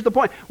listen, here's the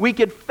point. We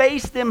could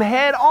face them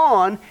head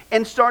on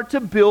and start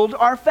to build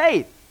our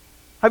faith.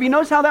 Have you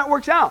noticed how that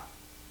works out?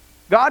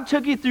 God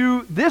took you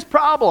through this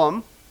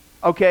problem,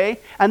 okay,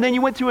 and then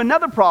you went through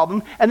another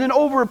problem, and then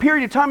over a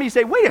period of time you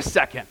say, wait a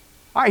second.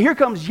 All right, here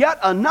comes yet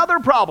another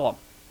problem.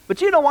 But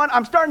you know what?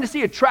 I'm starting to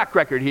see a track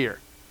record here.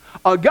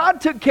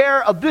 God took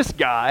care of this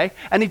guy,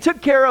 and he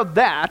took care of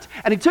that,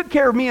 and he took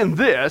care of me in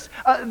this.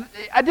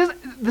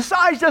 The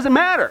size doesn't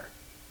matter.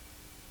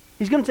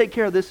 He's going to take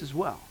care of this as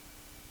well.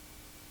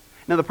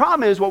 Now the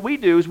problem is what we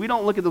do is we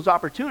don't look at those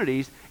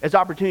opportunities as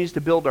opportunities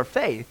to build our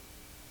faith.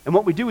 And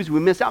what we do is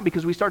we miss out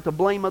because we start to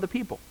blame other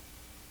people.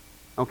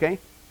 Okay?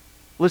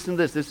 Listen to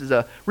this. This is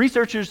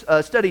researchers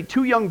studied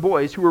 2 young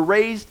boys who were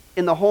raised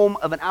in the home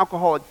of an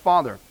alcoholic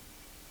father.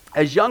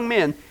 As young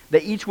men, they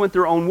each went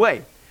their own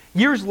way.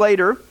 Years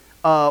later,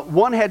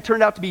 one had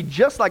turned out to be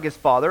just like his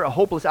father, a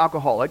hopeless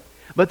alcoholic,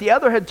 but the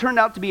other had turned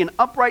out to be an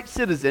upright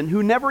citizen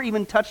who never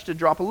even touched a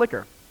drop of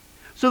liquor.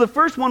 So the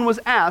first one was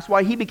asked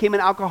why he became an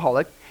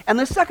alcoholic, and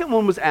the second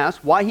one was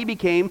asked why he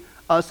became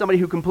somebody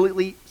who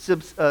completely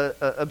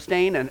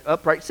abstained, an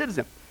upright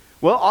citizen.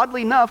 Well,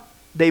 oddly enough,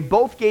 they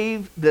both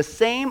gave the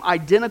same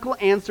identical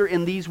answer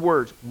in these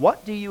words.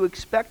 What do you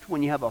expect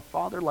when you have a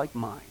father like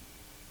mine?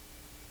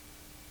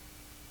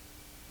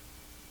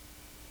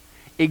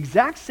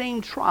 Exact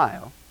same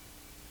trial,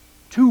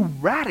 2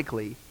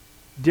 radically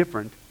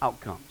different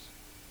outcomes.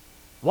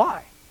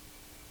 Why?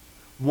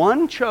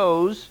 One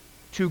chose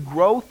to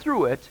grow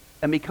through it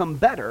and become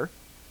better.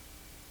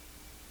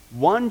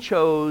 One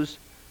chose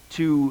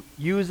to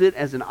use it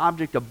as an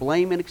object of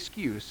blame and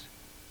excuse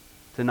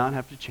to not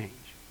have to change.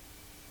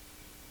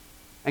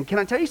 And can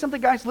I tell you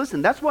something, guys?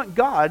 Listen, that's what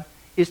God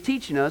is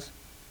teaching us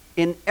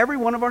in every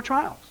one of our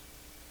trials.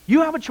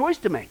 You have a choice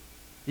to make.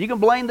 You can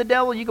blame the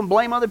devil, you can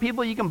blame other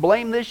people, you can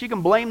blame this, you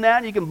can blame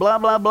that, you can blah,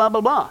 blah, blah,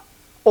 blah, blah.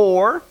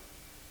 Or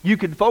you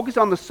could focus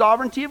on the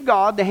sovereignty of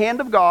God, the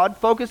hand of God,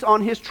 focus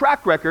on his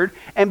track record,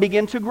 and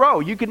begin to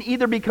grow. You can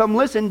either become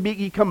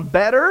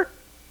better,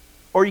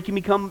 or you can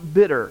become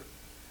bitter.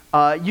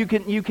 You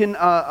can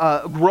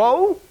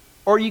grow,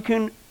 or you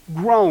can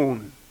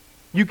groan.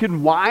 You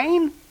can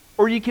whine,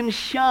 or you can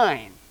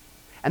shine.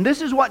 And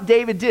this is what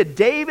David did.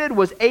 David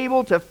was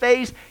able to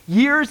face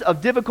years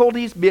of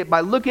difficulties by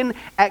looking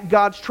at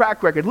God's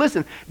track record.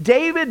 Listen,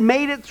 David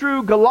made it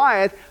through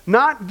Goliath,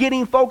 not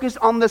getting focused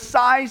on the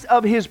size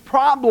of his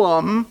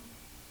problem,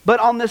 but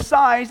on the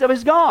size of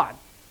his God.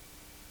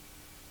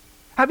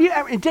 Have you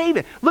ever, and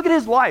David, look at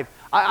his life.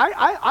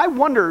 I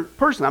wonder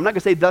personally, I'm not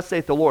going to say thus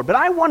saith the Lord, but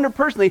I wonder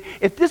personally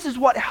if this is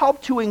what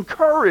helped to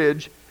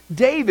encourage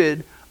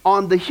David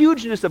on the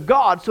hugeness of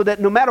God, so that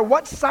no matter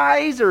what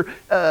size or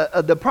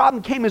the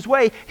problem came his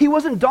way, he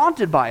wasn't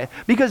daunted by it.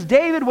 Because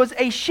David was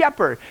a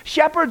shepherd.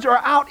 Shepherds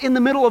are out in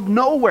the middle of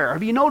nowhere.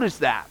 Have you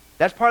noticed that?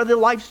 That's part of their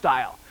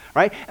lifestyle,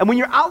 right? And when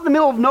you're out in the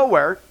middle of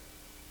nowhere,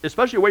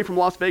 especially away from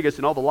Las Vegas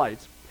and all the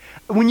lights,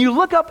 when you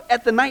look up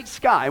at the night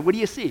sky, what do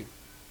you see?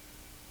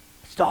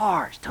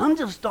 Stars, tons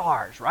of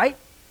stars, right?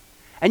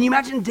 And you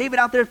imagine David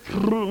out there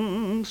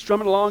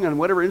strumming along on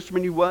whatever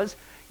instrument he was,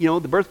 the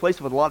birthplace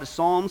of a lot of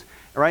psalms,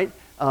 right?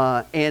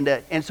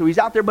 And so he's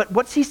out there, but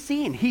what's he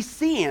seeing? He's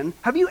seeing,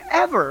 have you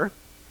ever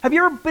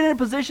been in a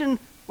position,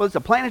 whether it's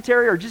a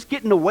planetary or just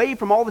getting away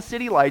from all the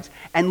city lights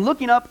and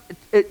looking up,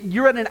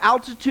 you're at an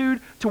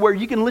altitude to where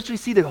you can literally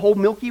see the whole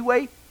Milky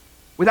Way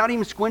without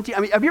even squinting? I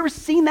mean, have you ever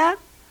seen that?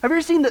 Have you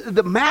ever seen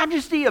the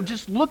majesty of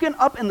just looking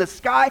up in the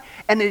sky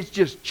and it's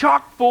just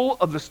chock full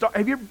of the stars?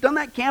 Have you ever done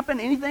that camping?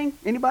 Anything?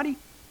 Anybody?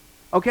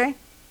 Okay.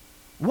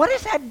 What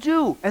does that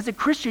do? As a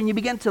Christian, you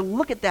begin to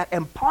look at that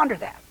and ponder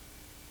that.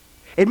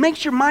 It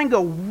makes your mind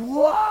go,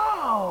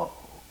 whoa,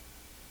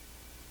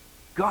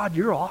 God,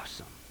 you're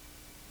awesome.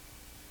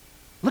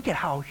 Look at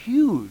how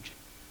huge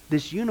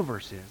this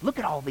universe is. Look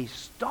at all these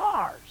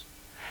stars.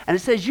 And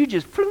it says you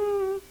just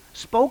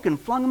spoke and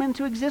flung them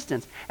into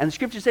existence. And the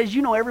scripture says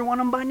you know every one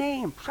of them by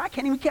name. I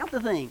can't even count the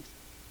things.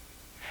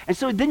 And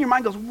so then your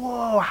mind goes,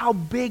 whoa, how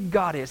big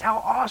God is, how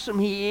awesome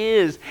he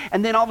is.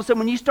 And then all of a sudden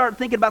when you start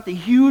thinking about the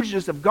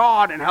hugeness of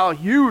God and how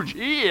huge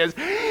he is,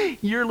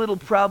 your little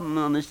problem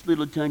on this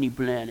little tiny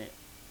planet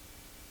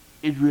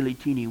is really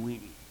teeny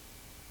weeny.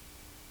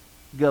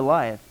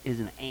 Goliath is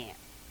an ant,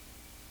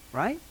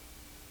 right?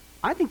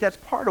 I think that's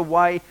part of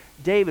why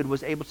David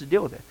was able to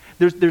deal with it.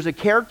 There's a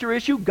character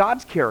issue,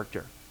 God's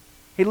character.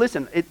 Hey,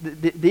 listen,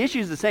 the issue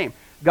is the same.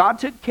 God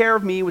took care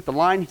of me with the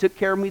lion. He took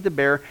care of me with the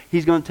bear.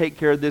 He's going to take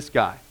care of this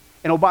guy.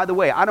 And oh, by the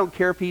way, I don't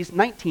care if he's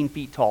 19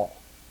 feet tall.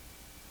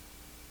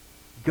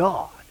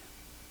 God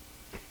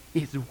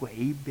is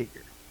way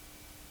bigger,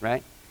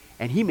 right?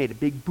 And he made a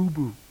big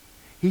boo-boo.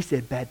 He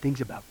said bad things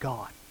about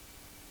God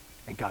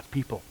and God's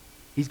people.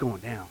 He's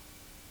going down,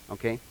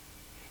 okay? And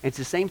it's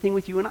the same thing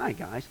with you and I,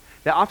 guys.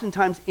 That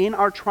oftentimes in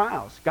our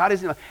trials, God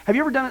isn't... Have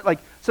you ever done it? Like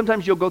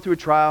sometimes you'll go through a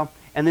trial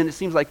and then it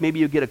seems like maybe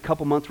you'll get a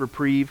couple months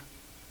reprieve.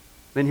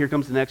 Then here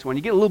comes the next one.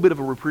 You get a little bit of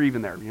a reprieve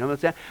in there. You know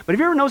what's that? But have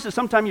you ever noticed that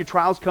sometimes your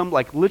trials come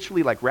like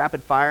literally like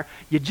rapid fire?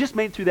 You just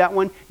made it through that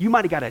one. You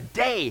might have got a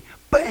day.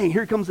 Bang,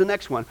 here comes the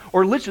next one.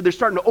 Or literally they're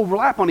starting to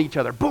overlap on each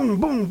other.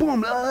 Boom, boom,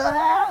 boom.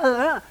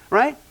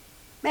 Right?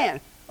 Man,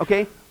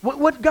 okay.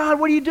 What God,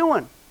 what are you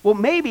doing? Well,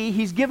 maybe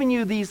he's giving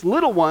you these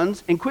little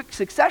ones in quick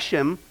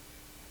succession.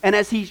 And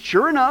as he,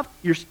 sure enough,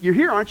 you're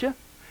here, aren't you?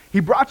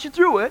 He brought you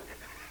through it.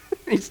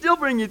 He's still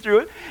bringing you through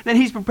it. Then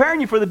he's preparing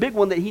you for the big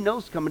one that he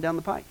knows is coming down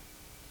the pike.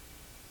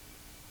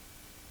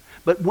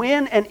 But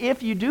when and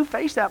if you do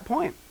face that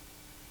point,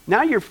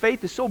 now your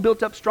faith is so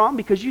built up strong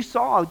because you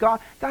saw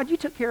God, you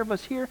took care of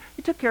us here.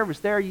 You took care of us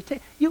there.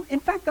 In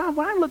fact, God,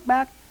 when I look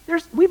back,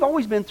 we've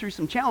always been through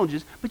some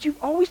challenges, but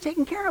you've always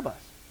taken care of us.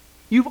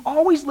 You've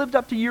always lived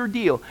up to your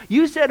deal.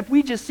 You said if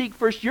we just seek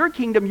first your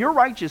kingdom, your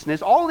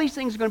righteousness, all these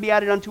things are going to be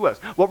added unto us.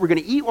 What we're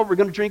going to eat, what we're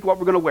going to drink, what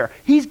we're going to wear.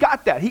 He's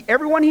got that.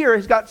 Everyone here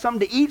has got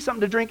something to eat,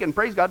 something to drink, and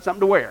praise God,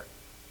 something to wear.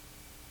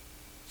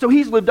 So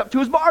he's lived up to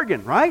his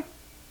bargain, right?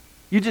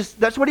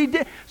 That's what he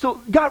did. So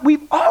God,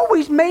 we've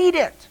always made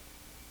it.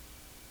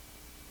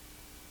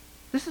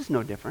 This is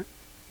no different.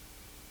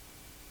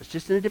 It's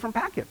just in a different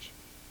package.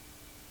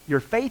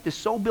 Your faith is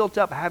so built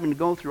up having to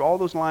go through all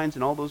those lions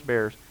and all those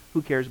bears.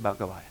 Who cares about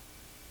Goliath?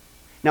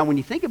 Now, when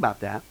you think about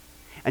that,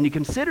 and you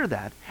consider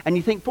that, and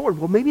you think forward,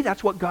 well, maybe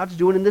that's what God's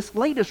doing in this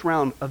latest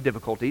round of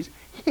difficulties.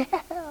 Yeah,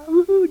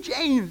 woo,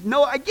 James,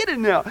 no, I get it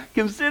now.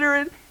 Consider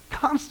it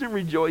constant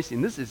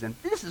rejoicing. This is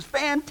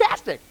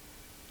fantastic.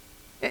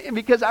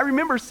 Because I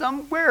remember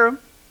somewhere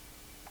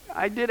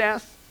I did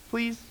ask,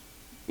 please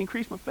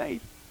increase my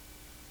faith.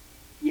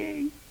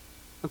 Yay.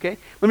 Okay,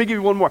 let me give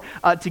you one more.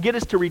 To get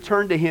us to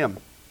return to him.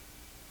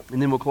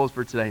 And then we'll close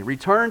for today.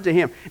 Return to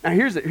him. Now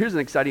here's an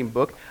exciting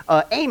book.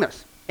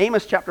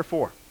 Amos chapter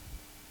 4.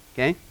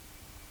 Okay?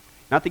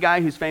 Not the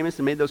guy who's famous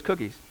and made those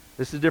cookies.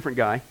 This is a different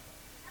guy.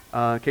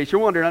 In case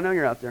you're wondering, I know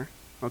you're out there.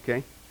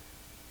 Okay.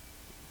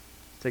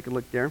 Take a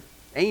look there.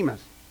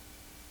 Amos.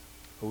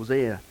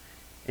 Hosea.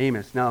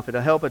 Amos. Now, if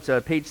it'll help, it's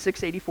page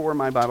 684 in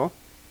my Bible.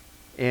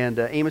 And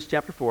Amos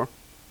chapter 4.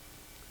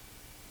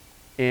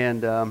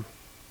 And I'll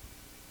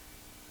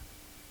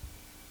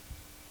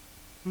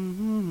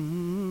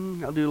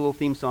do a little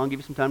theme song, give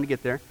you some time to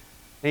get there.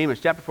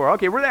 Amos chapter 4.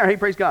 Okay, we're there. Hey,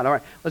 praise God. All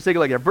right, let's take a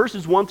look at it.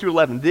 Verses 1 through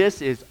 11.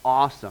 This is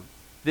awesome.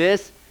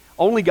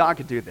 Only God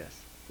could do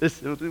this.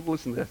 Listen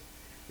to this.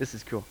 This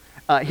is cool.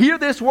 Hear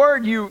this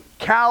word, you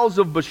cows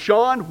of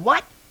Bashan.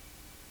 What?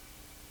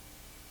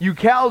 You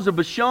cows of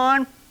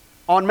Bashan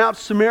on Mount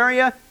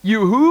Samaria.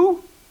 You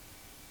who?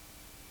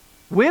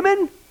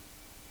 Women?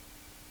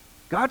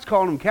 God's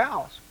calling them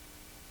cows.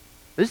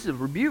 This is a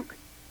rebuke.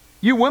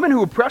 You women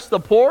who oppress the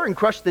poor and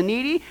crush the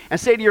needy, and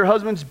say to your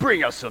husbands,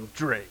 bring us some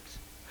drinks.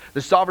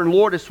 The sovereign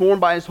Lord has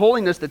sworn by his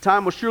holiness, the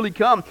time will surely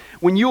come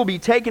when you will be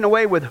taken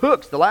away with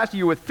hooks, the last of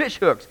you with fish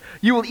hooks.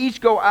 You will each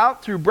go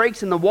out through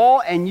breaks in the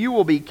wall, and you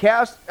will be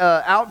cast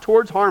out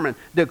towards Harmon,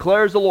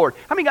 declares the Lord.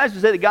 How many guys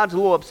would say that God's a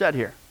little upset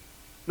here?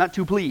 Not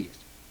too pleased.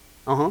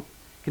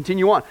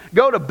 Continue on.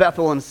 Go to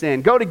Bethel and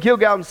sin. Go to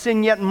Gilgal and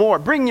sin yet more.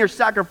 Bring your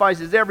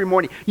sacrifices every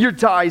morning, your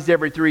tithes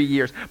every 3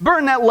 years.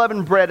 Burn that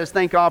leavened bread as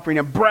thank offering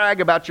and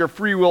brag about your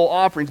free will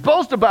offerings.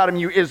 Boast about them,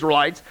 you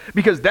Israelites,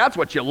 because that's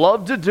what you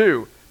love to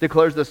do,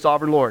 declares the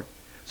sovereign Lord.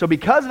 So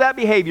because of that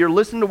behavior,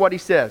 listen to what he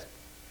says.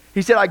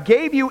 He said, I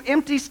gave you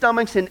empty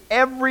stomachs in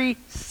every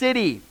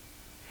city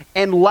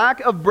and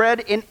lack of bread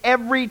in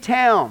every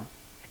town.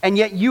 And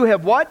yet you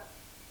have what?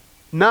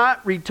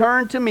 Not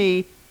returned to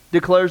me,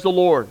 declares the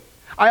Lord.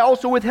 I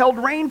also withheld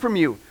rain from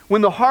you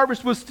when the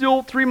harvest was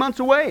still 3 months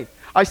away.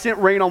 I sent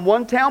rain on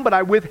one town, but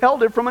I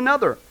withheld it from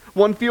another.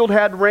 One field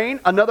had rain,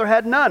 another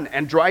had none,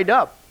 and dried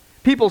up.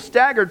 People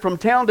staggered from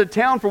town to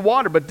town for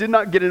water, but did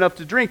not get enough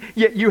to drink.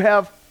 Yet you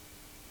have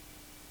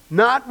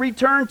not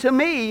returned to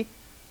me,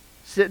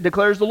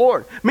 declares the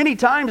Lord. Many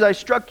times I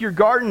struck your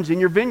gardens and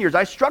your vineyards.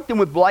 I struck them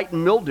with blight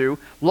and mildew.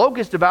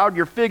 Locusts devoured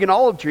your fig and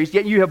olive trees.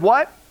 Yet you have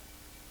what?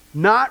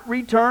 Not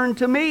returned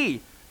to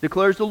me,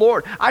 declares the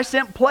Lord. I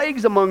sent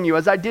plagues among you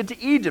as I did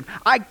to Egypt.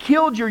 I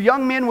killed your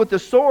young men with the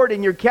sword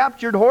and your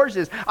captured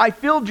horses. I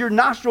filled your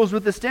nostrils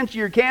with the stench of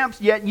your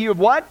camps. Yet you have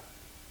what?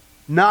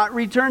 Not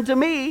returned to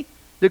me,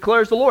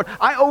 declares the Lord.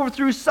 I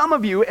overthrew some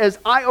of you as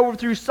I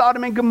overthrew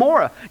Sodom and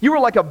Gomorrah. You were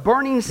like a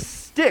burning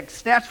stick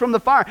snatched from the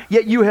fire,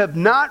 yet you have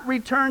not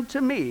returned to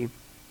me,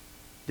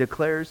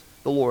 declares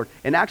the Lord.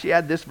 And actually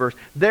add this verse.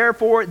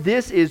 Therefore,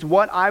 this is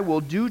what I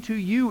will do to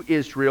you,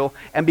 Israel.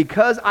 And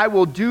because I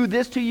will do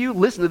this to you,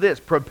 listen to this,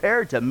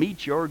 prepare to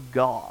meet your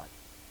God,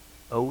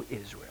 O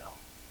Israel.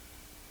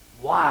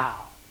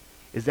 Wow.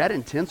 Is that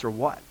intense or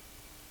what?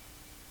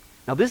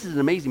 Now, this is an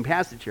amazing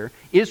passage here.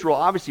 Israel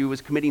obviously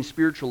was committing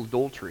spiritual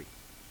adultery.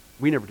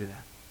 We never do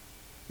that.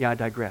 Yeah, I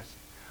digress.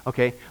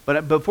 Okay,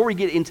 but before we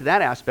get into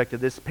that aspect of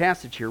this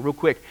passage here, real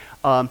quick,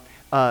 I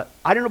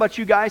don't know about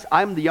you guys.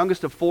 I'm the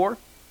youngest of 4.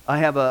 I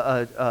have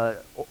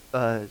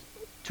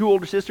 2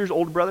 older sisters,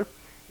 older brother.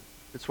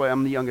 That's why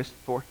I'm the youngest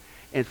 4.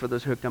 And for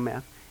those hooked on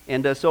math.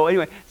 And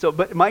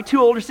but my 2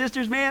 older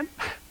sisters, man,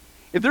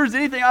 if there's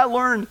anything I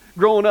learned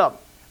growing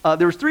up,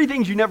 there was 3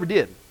 things you never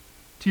did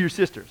to your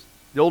sisters,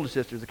 the older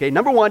sisters. Okay,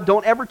 number 1,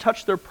 don't ever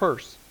touch their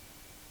purse.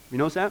 You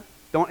notice that?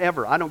 Don't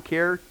ever. I don't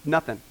care.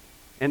 Nothing.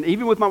 And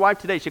even with my wife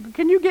today, she goes,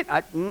 can you get,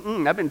 I've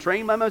been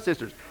trained by my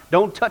sisters.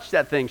 Don't touch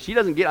that thing. She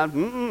doesn't get,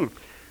 All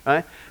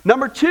right?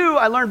 Number 2,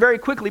 I learned very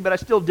quickly, but I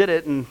still did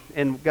it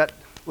and got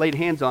laid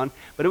hands on,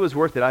 but it was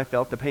worth it. I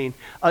felt the pain.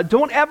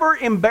 Don't ever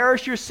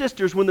embarrass your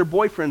sisters when their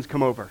boyfriends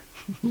come over.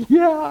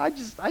 Yeah,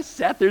 I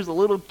sat there as a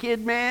little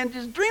kid, man,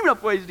 just dreaming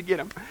up ways to get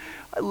them.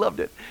 I loved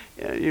it.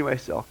 Yeah, anyway,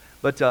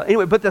 but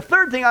the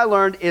third thing I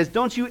learned is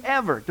don't you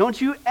ever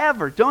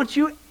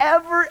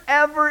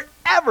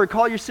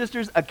call your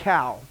sisters a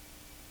cow.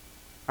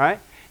 All right?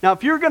 Now,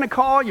 if you're going to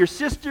call your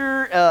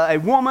sister a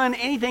woman,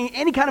 anything,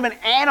 any kind of an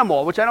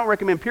animal, which I don't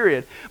recommend,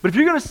 period, but if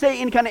you're going to say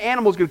any kind of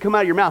animal is going to come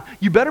out of your mouth,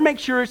 you better make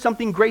sure it's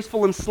something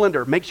graceful and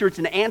slender. Make sure it's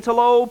an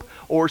antelope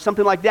or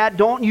something like that.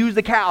 Don't use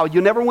the cow.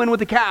 You'll never win with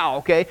the cow,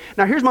 okay?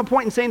 Now, here's my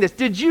point in saying this.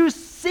 Did you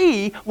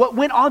see what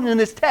went on in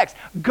this text?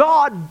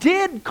 God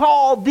did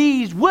call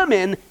these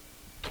women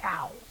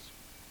cows.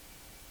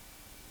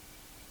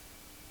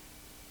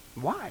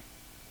 Why?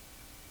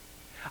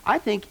 I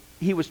think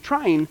he was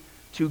trying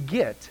to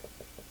get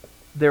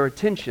their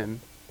attention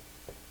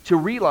to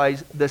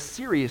realize the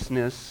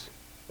seriousness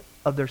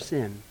of their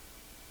sin.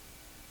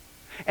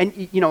 And,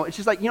 it's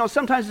just like,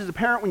 sometimes as a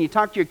parent, when you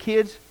talk to your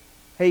kids,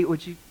 hey,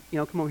 would you,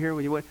 come over here,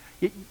 would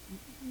you,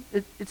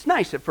 it's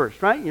nice at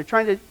first, right? You're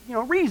trying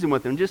to, reason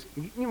with them, just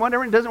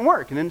whatever, it doesn't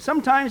work. And then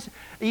sometimes,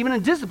 even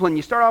in discipline,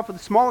 you start off with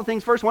the smaller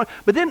things first,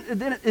 but then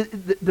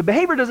the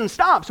behavior doesn't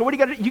stop. So what do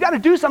you got to do? You got to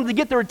do something to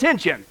get their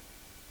attention.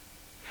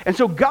 And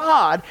so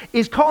God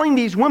is calling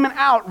these women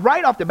out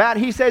right off the bat.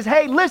 He says,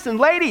 hey, listen,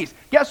 ladies,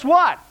 guess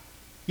what?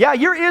 Yeah,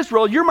 you're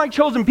Israel, you're my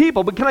chosen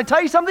people, but can I tell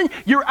you something?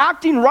 You're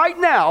acting right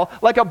now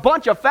like a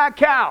bunch of fat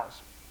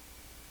cows.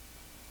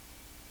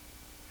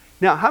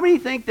 Now, how many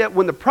think that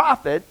when the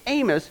prophet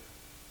Amos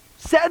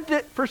said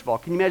that, first of all,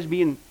 can you imagine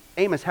being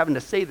Amos having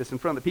to say this in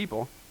front of the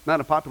people?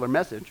 Not a popular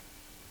message,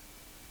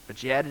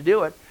 but you had to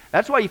do it.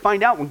 That's why you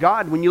find out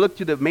when you look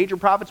to the major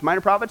prophets, minor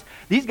prophets,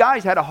 these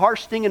guys had a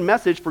harsh, stinging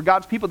message for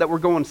God's people that were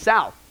going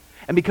south.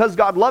 And because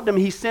God loved them,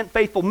 he sent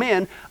faithful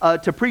men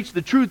to preach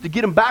the truth, to get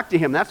them back to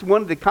him. That's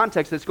one of the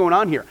contexts that's going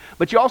on here.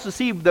 But you also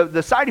see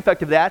the side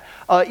effect of that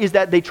is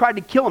that they tried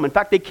to kill him. In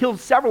fact, they killed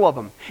several of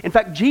them. In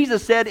fact,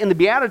 Jesus said in the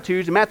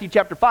Beatitudes in Matthew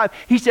chapter 5,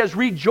 he says,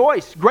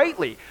 rejoice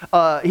greatly.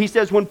 He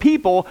says, when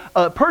people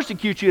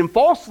persecute you and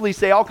falsely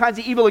say all kinds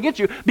of evil against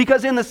you,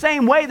 because in the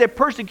same way they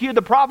persecuted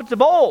the prophets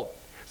of old.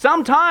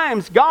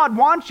 Sometimes God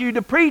wants you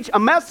to preach a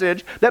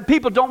message that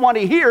people don't want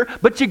to hear,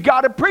 but you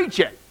got to preach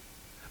it.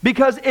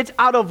 because it's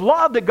out of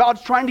love that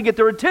God's trying to get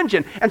their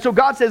attention. And so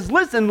God says,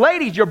 listen,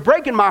 ladies, you're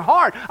breaking my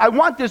heart. I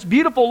want this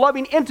beautiful,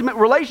 loving, intimate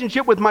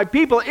relationship with my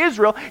people,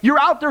 Israel. You're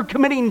out there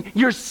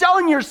you're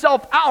selling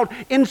yourself out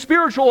in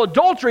spiritual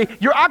adultery.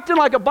 You're acting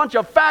like a bunch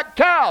of fat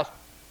cows.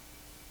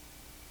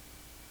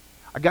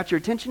 I got your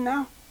attention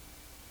now?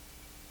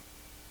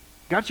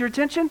 Got your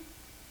attention?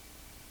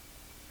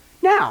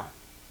 Now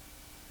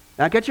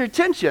I got your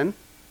attention.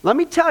 Let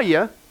me tell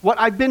you what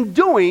I've been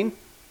doing.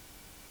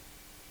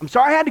 I'm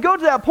sorry I had to go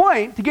to that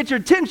point to get your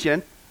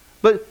attention,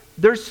 but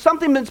there's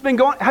something that's been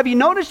going. Have you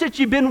noticed that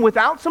you've been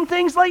without some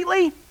things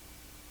lately?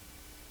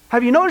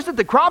 Have you noticed that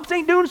the crops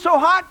ain't doing so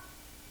hot?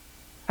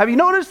 Have you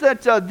noticed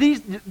that these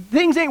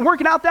things ain't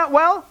working out that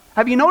well?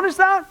 Have you noticed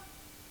that?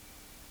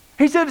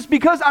 He said, it's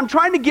because I'm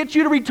trying to get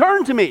you to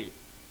return to me.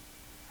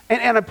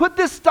 And I put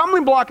this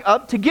stumbling block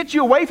up to get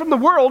you away from the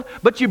world,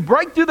 but you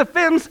break through the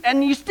fence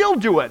and you still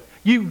do it.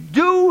 You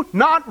do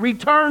not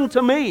return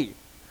to me.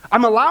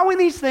 I'm allowing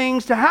these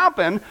things to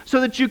happen so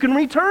that you can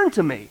return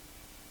to me.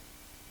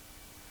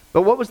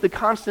 But what was the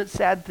constant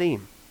sad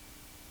theme?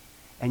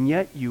 And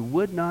yet you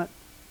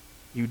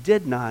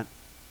did not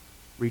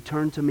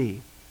return to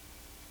me,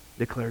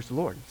 declares the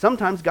Lord.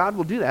 Sometimes God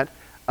will do that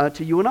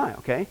to you and I,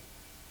 okay?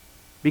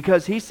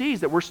 Because he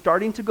sees that we're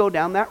starting to go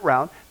down that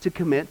route to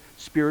commit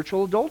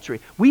spiritual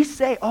adultery. We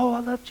say, oh, I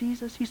love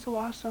Jesus. He's so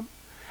awesome.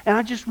 And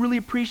I just really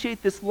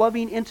appreciate this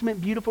loving, intimate,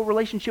 beautiful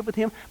relationship with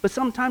him. But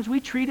sometimes we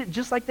treat it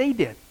just like they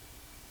did.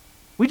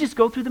 We just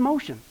go through the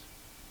motions.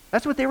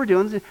 That's what they were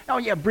doing. Oh,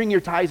 yeah, bring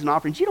your tithes and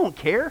offerings. You don't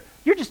care.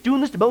 You're just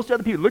doing this to boast to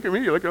other people. Look at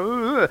me. You're like,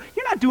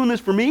 you're not doing this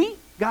for me,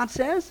 God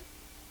says.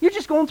 You're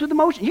just going through the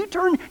motion. You've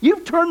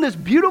turned this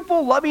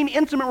beautiful, loving,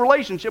 intimate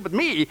relationship with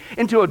me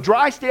into a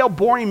dry, stale,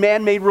 boring,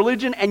 man-made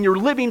religion, and you're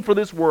living for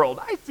this world.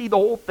 I see the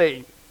whole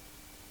thing.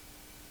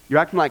 You're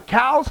acting like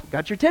cows.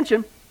 Got your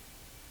attention.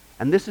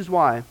 And this is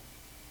why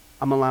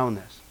I'm allowing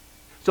this.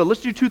 So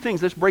let's do two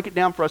things. Let's break it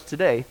down for us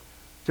today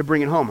to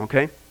bring it home,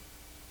 okay?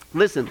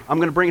 Listen, I'm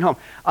going to bring it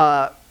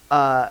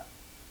home.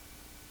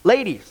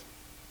 Ladies,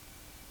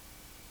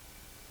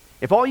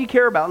 if all you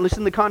care about, and listen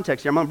to the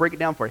context here, I'm going to break it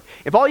down for you.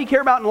 If all you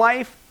care about in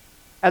life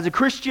as a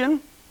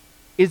Christian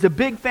is a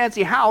big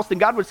fancy house, then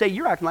God would say,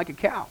 you're acting like a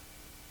cow.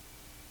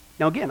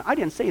 Now again, I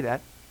didn't say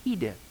that. He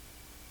did.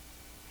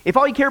 If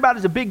all you care about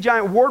is a big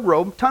giant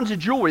wardrobe, tons of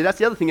jewelry, that's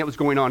the other thing that was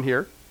going on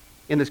here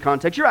in this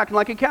context, you're acting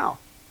like a cow.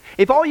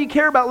 If all you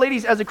care about,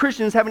 ladies, as a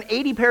Christian is having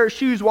 80 pair of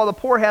shoes while the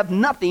poor have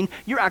nothing,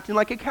 you're acting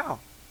like a cow.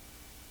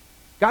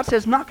 God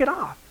says, knock it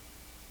off.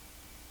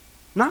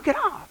 Knock it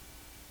off.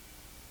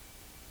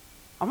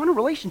 I want a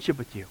relationship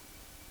with you.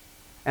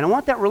 And I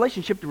want that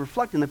relationship to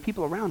reflect in the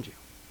people around you.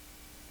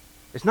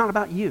 It's not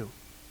about you.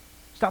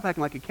 Stop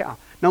acting like a cow.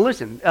 Now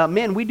listen,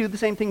 men, we do the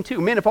same thing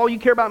too. Men, if all you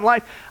care about in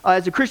life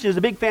as a Christian is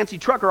a big fancy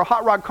truck or a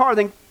hot rod car,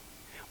 then,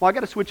 well, I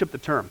got to switch up the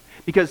term.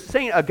 Because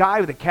saying a guy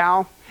with a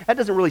cow, that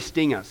doesn't really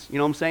sting us. You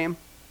know what I'm saying?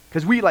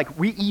 Because we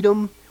eat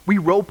them, we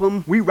rope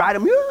them, we ride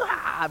them,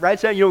 right?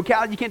 So,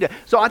 cow, you can't do it.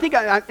 So I think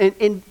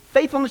in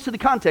faithfulness to the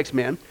context,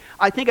 man,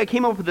 I think I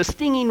came up with a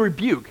stinging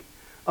rebuke.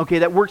 Okay,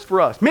 that works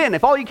for us. Men,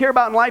 if all you care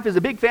about in life is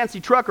a big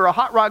fancy truck or a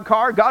hot rod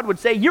car, God would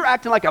say, you're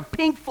acting like a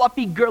pink,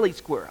 fluffy, girly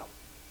squirrel.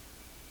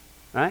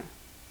 Right?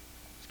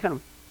 It's kind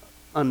of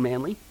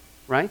unmanly,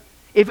 right?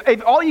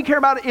 If all you care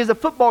about is a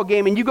football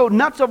game and you go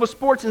nuts over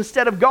sports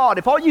instead of God,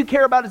 if all you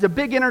care about is a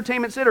big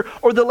entertainment center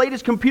or the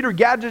latest computer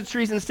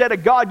gadgetries instead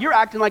of God, you're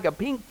acting like a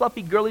pink,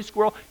 fluffy, girly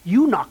squirrel.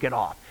 You knock it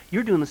off.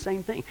 You're doing the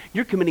same thing.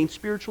 You're committing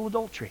spiritual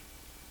adultery.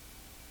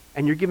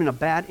 And you're giving a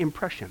bad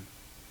impression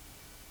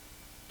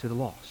to the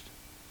lost.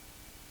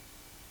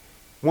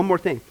 One more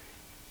thing.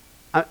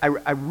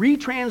 I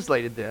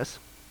retranslated this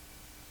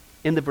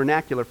in the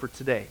vernacular for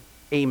today.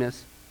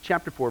 Amos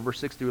chapter 4, verse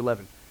 6 through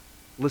 11.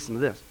 Listen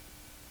to this.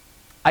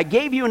 I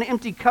gave you an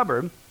empty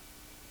cupboard,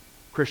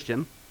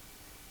 Christian,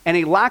 and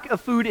a lack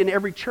of food in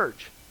every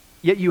church,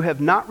 yet you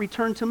have not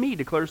returned to me,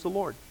 declares the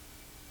Lord.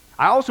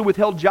 I also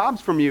withheld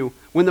jobs from you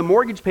when the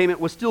mortgage payment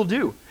was still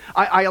due.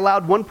 I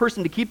allowed one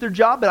person to keep their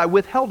job, but I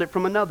withheld it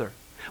from another.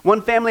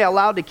 One family I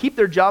allowed to keep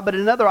their job, but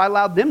another I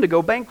allowed them to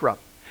go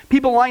bankrupt.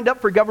 People lined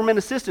up for government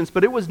assistance,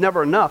 but it was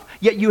never enough.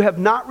 Yet you have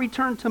not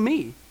returned to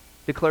me,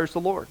 declares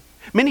the Lord.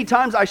 Many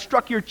times I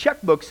struck your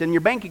checkbooks and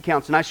your bank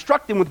accounts, and I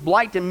struck them with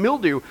blight and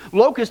mildew.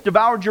 Locusts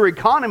devoured your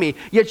economy,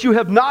 yet you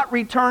have not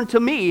returned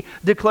to me,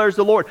 declares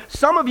the Lord.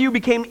 Some of you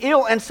became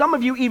ill, and some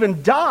of you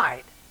even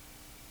died.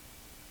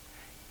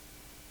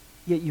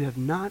 Yet you have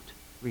not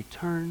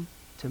returned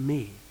to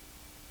me,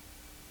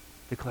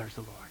 declares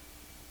the Lord.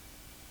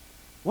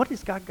 What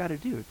has God got to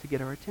do to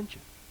get our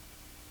attention?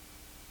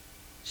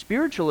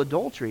 Spiritual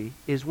adultery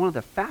is one of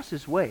the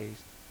fastest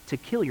ways to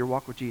kill your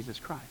walk with Jesus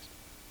Christ.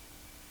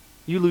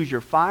 You lose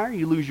your fire,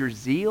 you lose your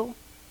zeal,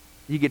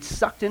 you get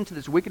sucked into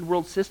this wicked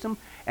world system,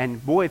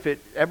 and boy, if it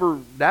ever,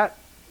 that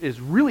is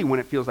really when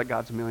it feels like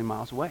God's a million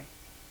miles away.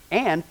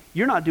 And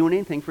you're not doing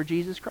anything for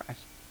Jesus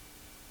Christ.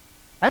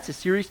 That's a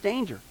serious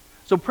danger.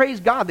 So praise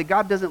God that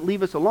God doesn't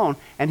leave us alone,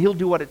 and he'll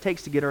do what it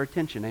takes to get our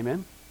attention,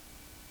 amen?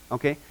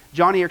 Okay?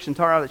 Johnny Erickson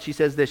Tara, she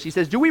says this. She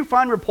says, do we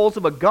find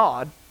repulsive a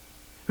God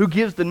who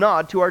gives the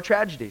nod to our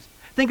tragedies?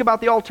 Think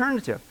about the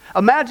alternative.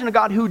 Imagine a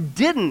God who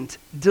didn't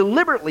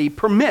deliberately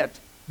permit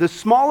the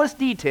smallest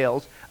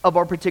details of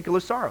our particular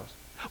sorrows.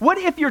 What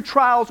if your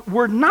trials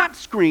were not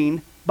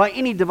screened by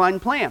any divine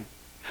plan?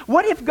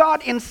 What if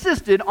God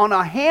insisted on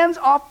a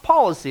hands-off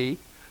policy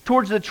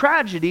towards the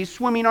tragedies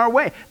swimming our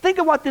way? Think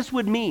of what this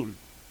would mean.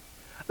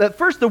 That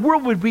first, the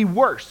world would be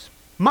worse,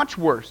 much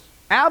worse,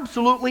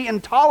 absolutely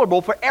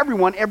intolerable for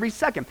everyone every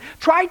second.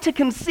 Try to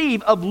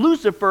conceive of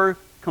Lucifer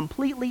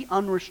completely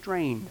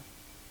unrestrained.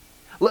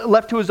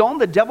 Left to his own,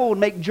 the devil would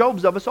make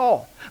Jobs of us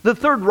all. The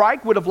Third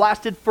Reich would have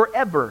lasted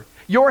forever.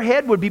 Your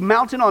head would be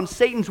mounted on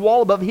Satan's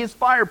wall above his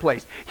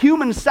fireplace.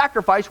 Human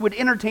sacrifice would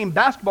entertain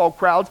basketball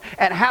crowds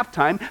at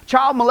halftime.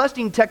 Child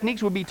molesting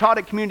techniques would be taught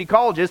at community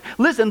colleges.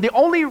 Listen, the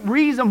only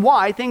reason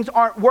why things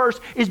aren't worse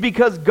is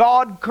because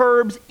God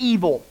curbs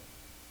evil.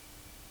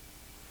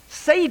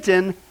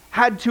 Satan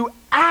had to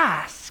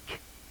ask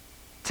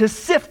to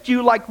sift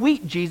you like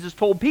wheat, Jesus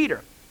told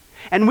Peter.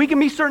 And we can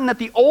be certain that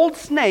the old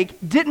snake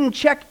didn't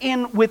check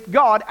in with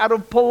God out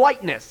of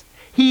politeness.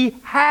 He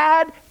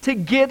had to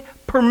get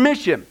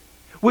permission,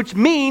 which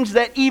means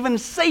that even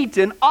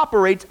Satan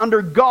operates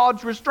under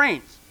God's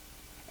restraints.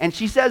 And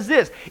she says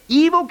this,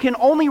 evil can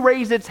only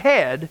raise its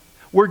head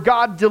where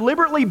God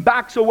deliberately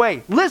backs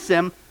away.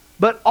 Listen,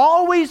 but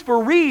always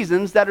for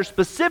reasons that are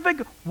specific,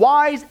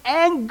 wise,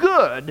 and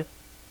good,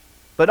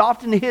 but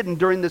often hidden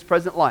during this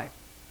present life.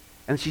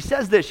 And she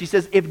says this, she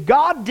says, if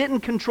God didn't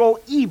control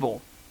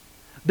evil,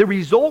 the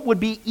result would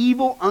be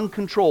evil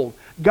uncontrolled.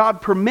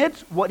 God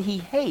permits what he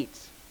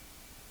hates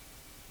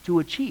to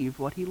achieve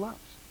what he loves.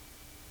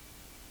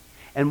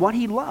 And what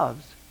he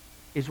loves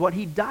is what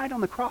he died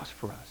on the cross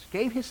for us.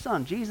 Gave his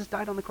son. Jesus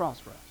died on the cross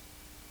for us.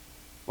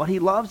 What he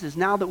loves is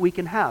now that we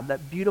can have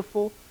that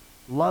beautiful,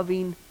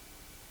 loving,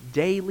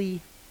 daily,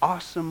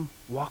 awesome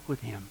walk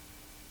with him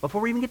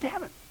before we even get to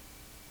heaven.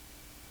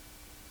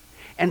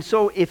 And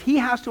so if he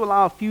has to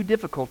allow a few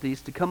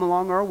difficulties to come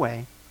along our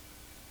way,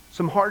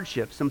 some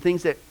hardships, some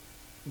things that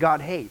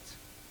God hates,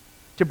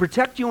 to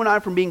protect you and I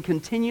from being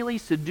continually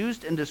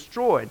seduced and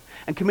destroyed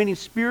and committing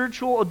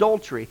spiritual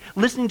adultery,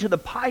 listening to the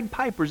Pied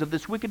Pipers of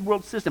this wicked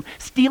world system,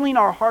 stealing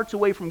our hearts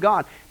away from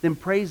God, then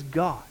praise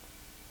God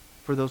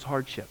for those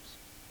hardships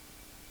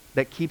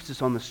that keeps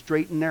us on the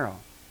straight and narrow,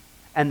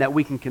 and that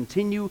we can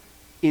continue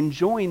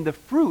enjoying the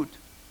fruit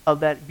of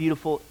that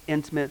beautiful,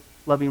 intimate,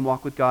 loving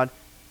walk with God.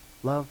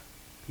 Love,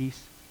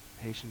 peace,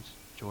 patience,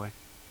 joy,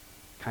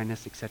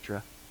 kindness,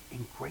 etc.,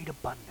 in great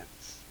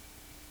abundance.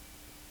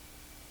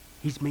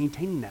 He's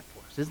maintaining that for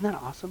us. Isn't that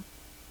awesome?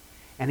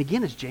 And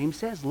again, as James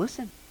says,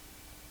 listen,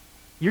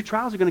 your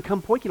trials are going to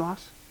come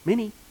poikilos,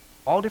 many,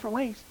 all different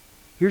ways.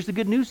 Here's the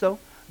good news, though.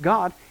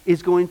 God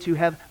is going to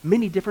have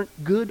many different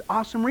good,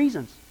 awesome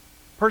reasons.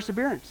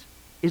 Perseverance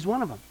is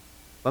one of them.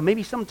 But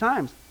maybe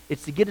sometimes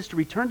it's to get us to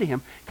return to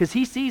him because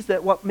he sees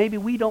that what maybe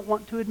we don't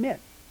want to admit.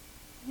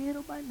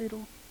 Little by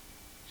little,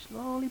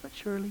 slowly but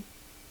surely,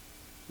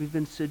 we've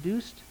been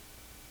seduced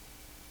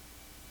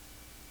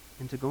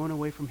into going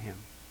away from him.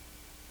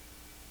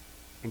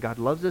 And God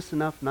loves us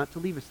enough not to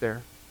leave us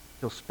there.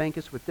 He'll spank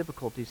us with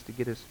difficulties to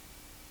get us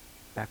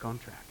back on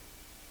track.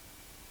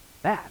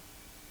 That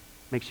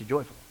makes you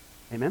joyful.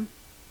 Amen?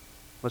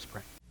 Let's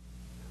pray.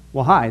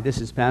 Well, hi, this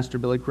is Pastor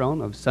Billy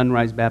Crone of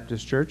Sunrise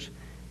Baptist Church,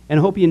 and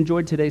I hope you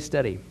enjoyed today's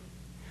study.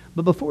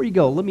 But before you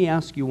go, let me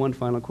ask you one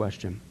final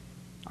question.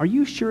 Are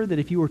you sure that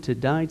if you were to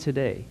die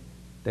today,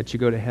 that you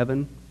go to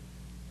heaven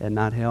and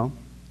not hell?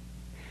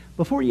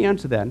 Before you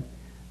answer that,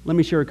 let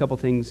me share a couple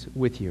things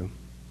with you.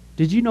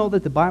 Did you know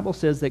that the Bible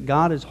says that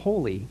God is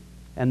holy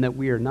and that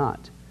we are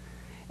not?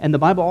 And the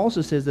Bible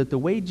also says that the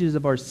wages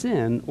of our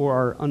sin or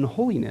our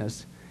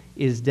unholiness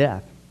is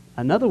death.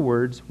 In other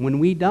words, when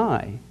we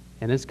die,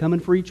 and it's coming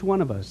for each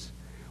one of us,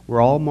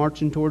 we're all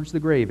marching towards the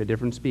grave at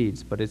different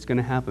speeds, but it's going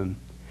to happen.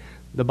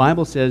 The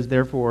Bible says,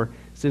 therefore,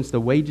 since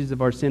the wages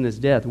of our sin is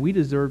death, we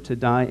deserve to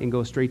die and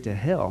go straight to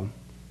hell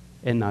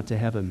and not to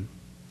heaven.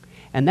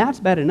 And that's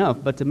bad enough,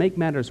 but to make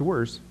matters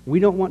worse, we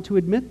don't want to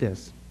admit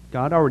this.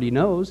 God already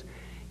knows.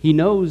 He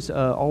knows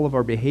all of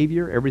our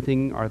behavior,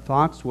 everything, our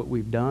thoughts, what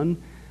we've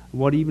done,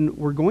 what even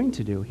we're going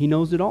to do. He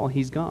knows it all.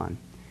 He's gone.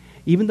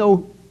 Even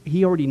though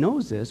he already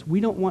knows this, we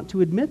don't want to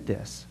admit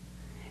this.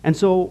 And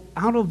so,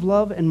 out of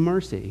love and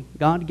mercy,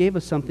 God gave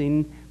us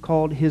something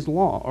called his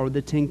law, or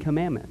the Ten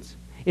Commandments.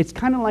 It's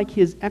kind of like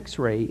his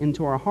x-ray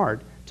into our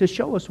heart to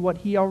show us what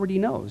he already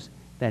knows,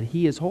 that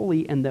he is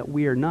holy and that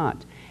we are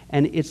not.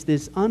 And it's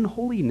this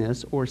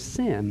unholiness or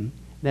sin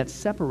that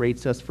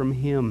separates us from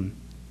him.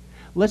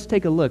 Let's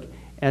take a look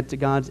at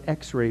God's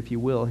x-ray, if you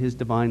will, his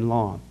divine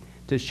law,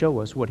 to show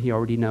us what he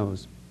already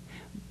knows.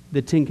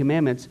 The Ten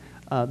Commandments,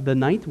 the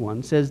ninth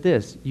one says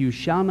this, you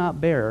shall not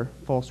bear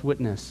false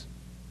witness.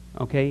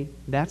 Okay?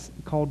 That's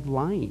called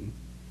lying.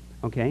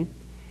 Okay?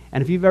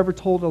 And if you've ever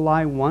told a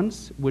lie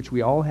once, which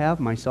we all have,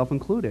 myself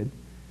included,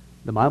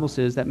 the Bible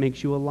says that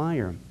makes you a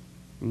liar.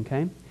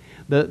 Okay?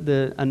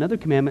 Another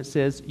commandment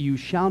says, you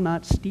shall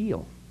not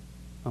steal.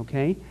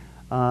 Okay?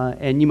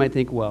 And you might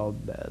think, well,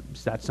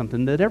 that's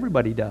something that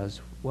everybody does.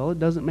 Well, it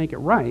doesn't make it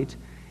right,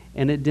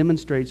 and it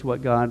demonstrates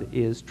what God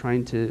is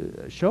trying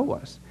to show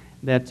us,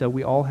 that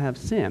we all have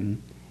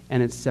sin,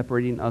 and it's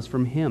separating us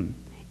from Him.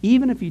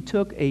 Even if you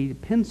took a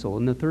pencil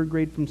in the 3rd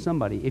grade from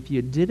somebody, if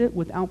you did it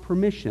without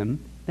permission,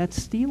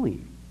 that's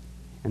stealing.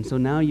 And so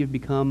now you've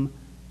become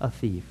a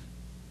thief.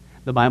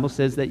 The Bible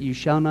says that you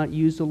shall not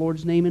use the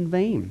Lord's name in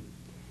vain.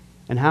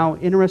 And how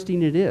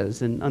interesting it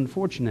is and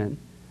unfortunate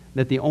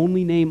that the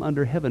only name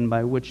under heaven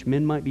by which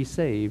men might be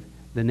saved,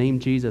 the name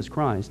Jesus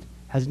Christ,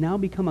 has now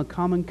become a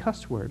common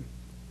cuss word.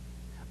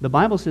 The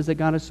Bible says that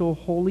God is so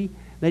holy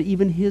that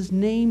even His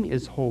name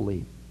is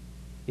holy.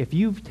 If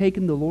you've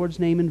taken the Lord's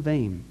name in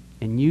vain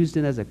and used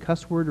it as a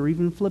cuss word or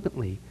even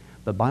flippantly,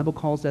 the Bible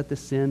calls that the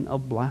sin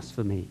of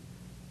blasphemy.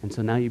 And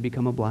so now you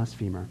become a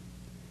blasphemer.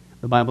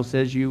 The Bible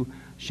says you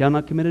shall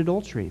not commit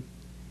adultery.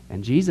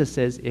 And Jesus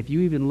says if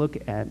you even look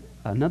at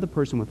another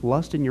person with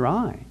lust in your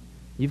eye,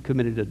 you've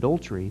committed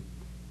adultery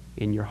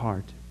in your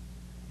heart.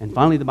 And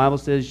finally, the Bible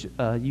says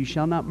you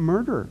shall not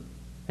murder.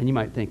 And you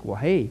might think, well,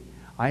 hey,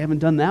 I haven't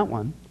done that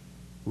one.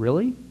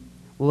 Really?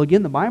 Well,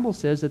 again, the Bible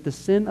says that the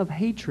sin of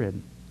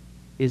hatred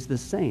is the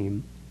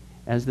same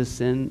as the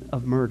sin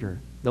of murder.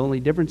 The only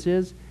difference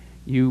is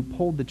you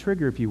pulled the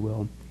trigger, if you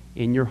will,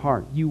 in your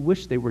heart. You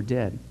wish they were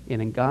dead.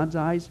 And in God's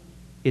eyes,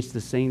 it's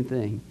the same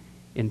thing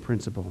in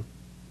principle.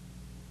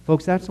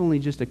 Folks, that's only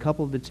just a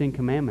couple of the 10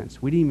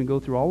 Commandments. We didn't even go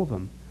through all of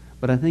them.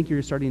 But I think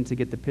you're starting to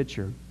get the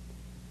picture.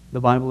 The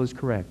Bible is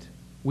correct.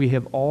 We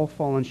have all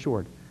fallen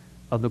short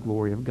of the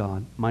glory of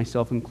God,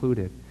 myself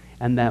included,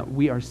 and that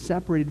we are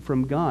separated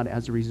from God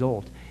as a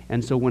result.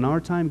 And so when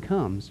our time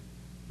comes,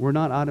 we're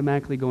not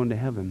automatically going to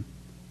heaven.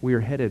 We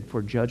are headed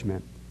for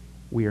judgment.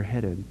 We are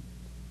headed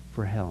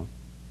for hell.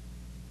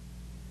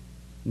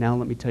 Now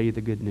let me tell you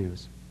the good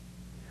news.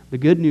 The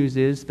good news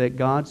is that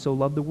God so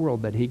loved the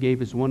world that He gave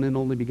His one and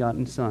only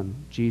begotten Son,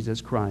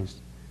 Jesus Christ,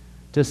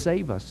 to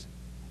save us.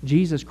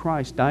 Jesus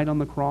Christ died on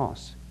the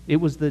cross. It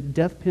was the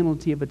death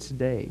penalty of its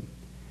day.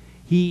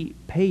 He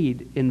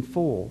paid in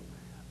full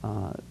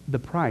the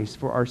price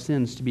for our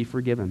sins to be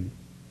forgiven.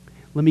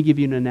 Let me give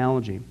you an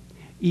analogy.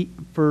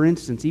 For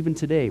instance, even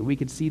today, we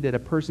could see that a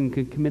person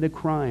could commit a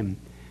crime.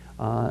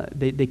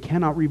 They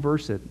cannot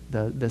reverse it.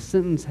 The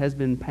sentence has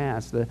been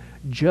passed. The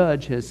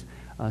judge has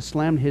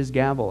slammed his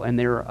gavel, and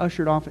they are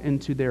ushered off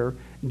into their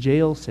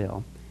jail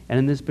cell. And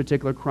in this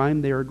particular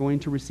crime, they are going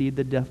to receive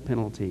the death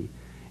penalty.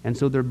 And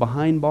so they're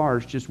behind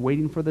bars just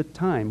waiting for the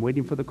time,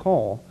 waiting for the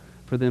call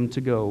for them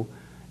to go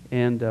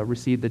and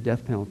receive the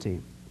death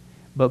penalty.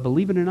 But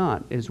believe it or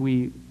not, as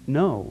we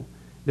know,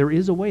 there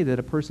is a way that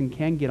a person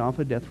can get off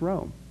a death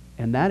row.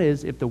 And that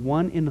is if the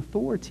one in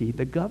authority,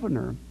 the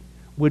governor,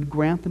 would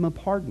grant them a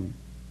pardon.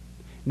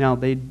 Now,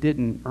 they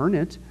didn't earn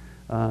it.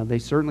 They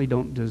certainly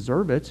don't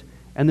deserve it.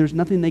 And there's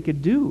nothing they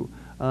could do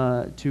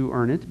to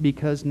earn it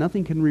because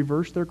nothing can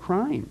reverse their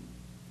crime.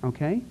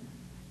 Okay?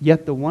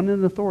 Yet the one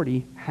in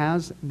authority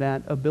has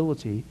that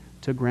ability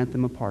to grant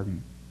them a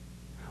pardon.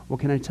 Well,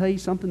 can I tell you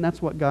something?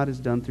 That's what God has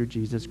done through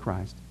Jesus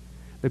Christ.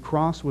 The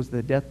cross was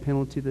the death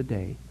penalty of the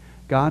day.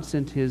 God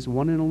sent His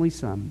one and only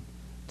Son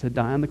to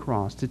die on the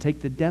cross, to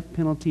take the death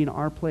penalty in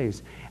our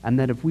place, and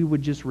that if we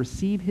would just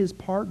receive His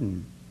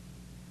pardon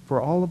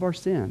for all of our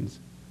sins,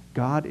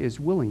 God is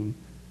willing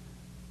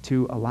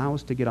to allow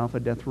us to get off a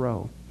death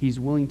row. He's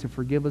willing to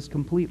forgive us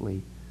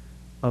completely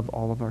of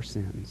all of our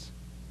sins.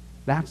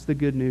 That's the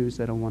good news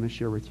that I want to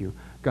share with you.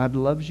 God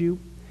loves you.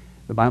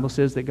 The Bible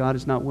says that God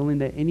is not willing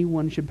that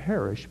anyone should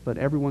perish, but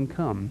everyone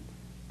come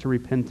to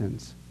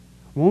repentance.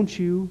 Won't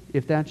you,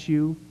 if that's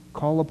you,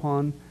 call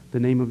upon the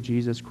name of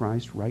Jesus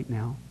Christ right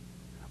now?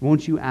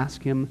 Won't you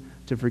ask Him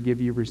to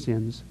forgive you your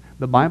sins?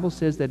 The Bible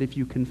says that if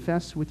you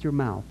confess with your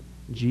mouth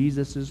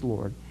Jesus is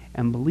Lord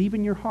and believe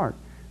in your heart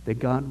that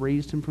God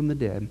raised Him from the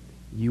dead,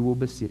 you will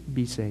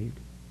be saved.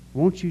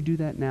 Won't you do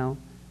that now,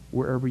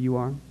 wherever you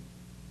are?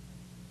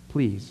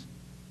 Please,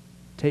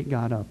 take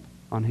God up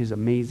on His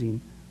amazing,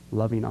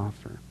 loving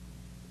offer.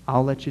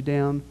 I'll let you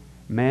down.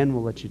 Man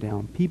will let you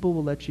down. People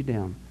will let you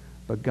down.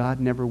 But God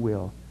never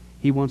will.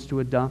 He wants to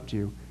adopt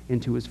you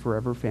into His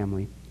forever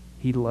family.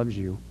 He loves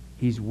you.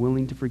 He's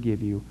willing to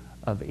forgive you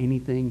of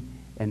anything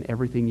and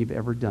everything you've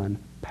ever done,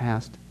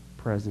 past,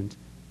 present,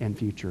 and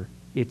future.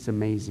 It's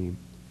amazing.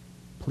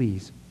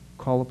 Please,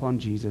 call upon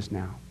Jesus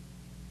now.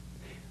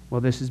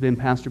 Well, this has been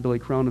Pastor Billy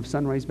Crone of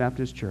Sunrise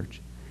Baptist Church.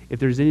 If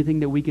there's anything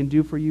that we can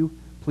do for you,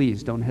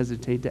 please don't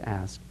hesitate to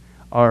ask.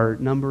 Our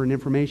number and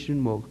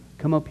information will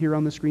come up here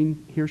on the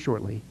screen here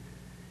shortly.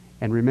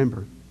 And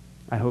remember,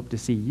 I hope to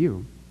see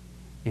you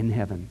in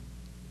heaven.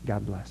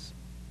 God bless.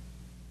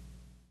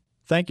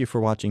 Thank you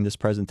for watching this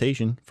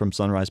presentation from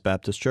Sunrise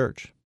Baptist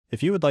Church.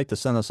 If you would like to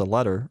send us a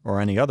letter or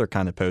any other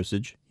kind of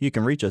postage, you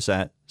can reach us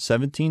at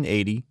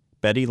 1780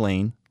 Betty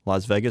Lane,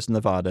 Las Vegas,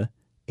 Nevada,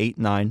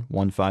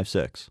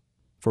 89156.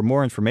 For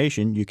more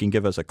information, you can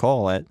give us a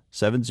call at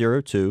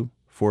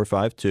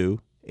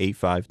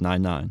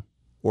 702-452-8599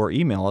 or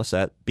email us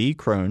at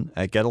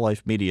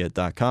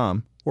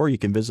bcrone@getalifemedia.com or you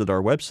can visit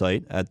our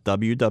website at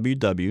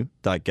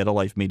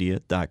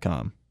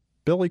www.getalifemedia.com.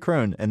 Billy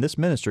Crone and this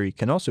ministry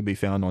can also be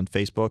found on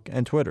Facebook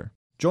and Twitter.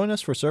 Join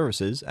us for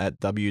services at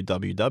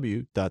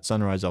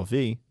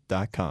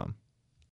www.sunriselv.com.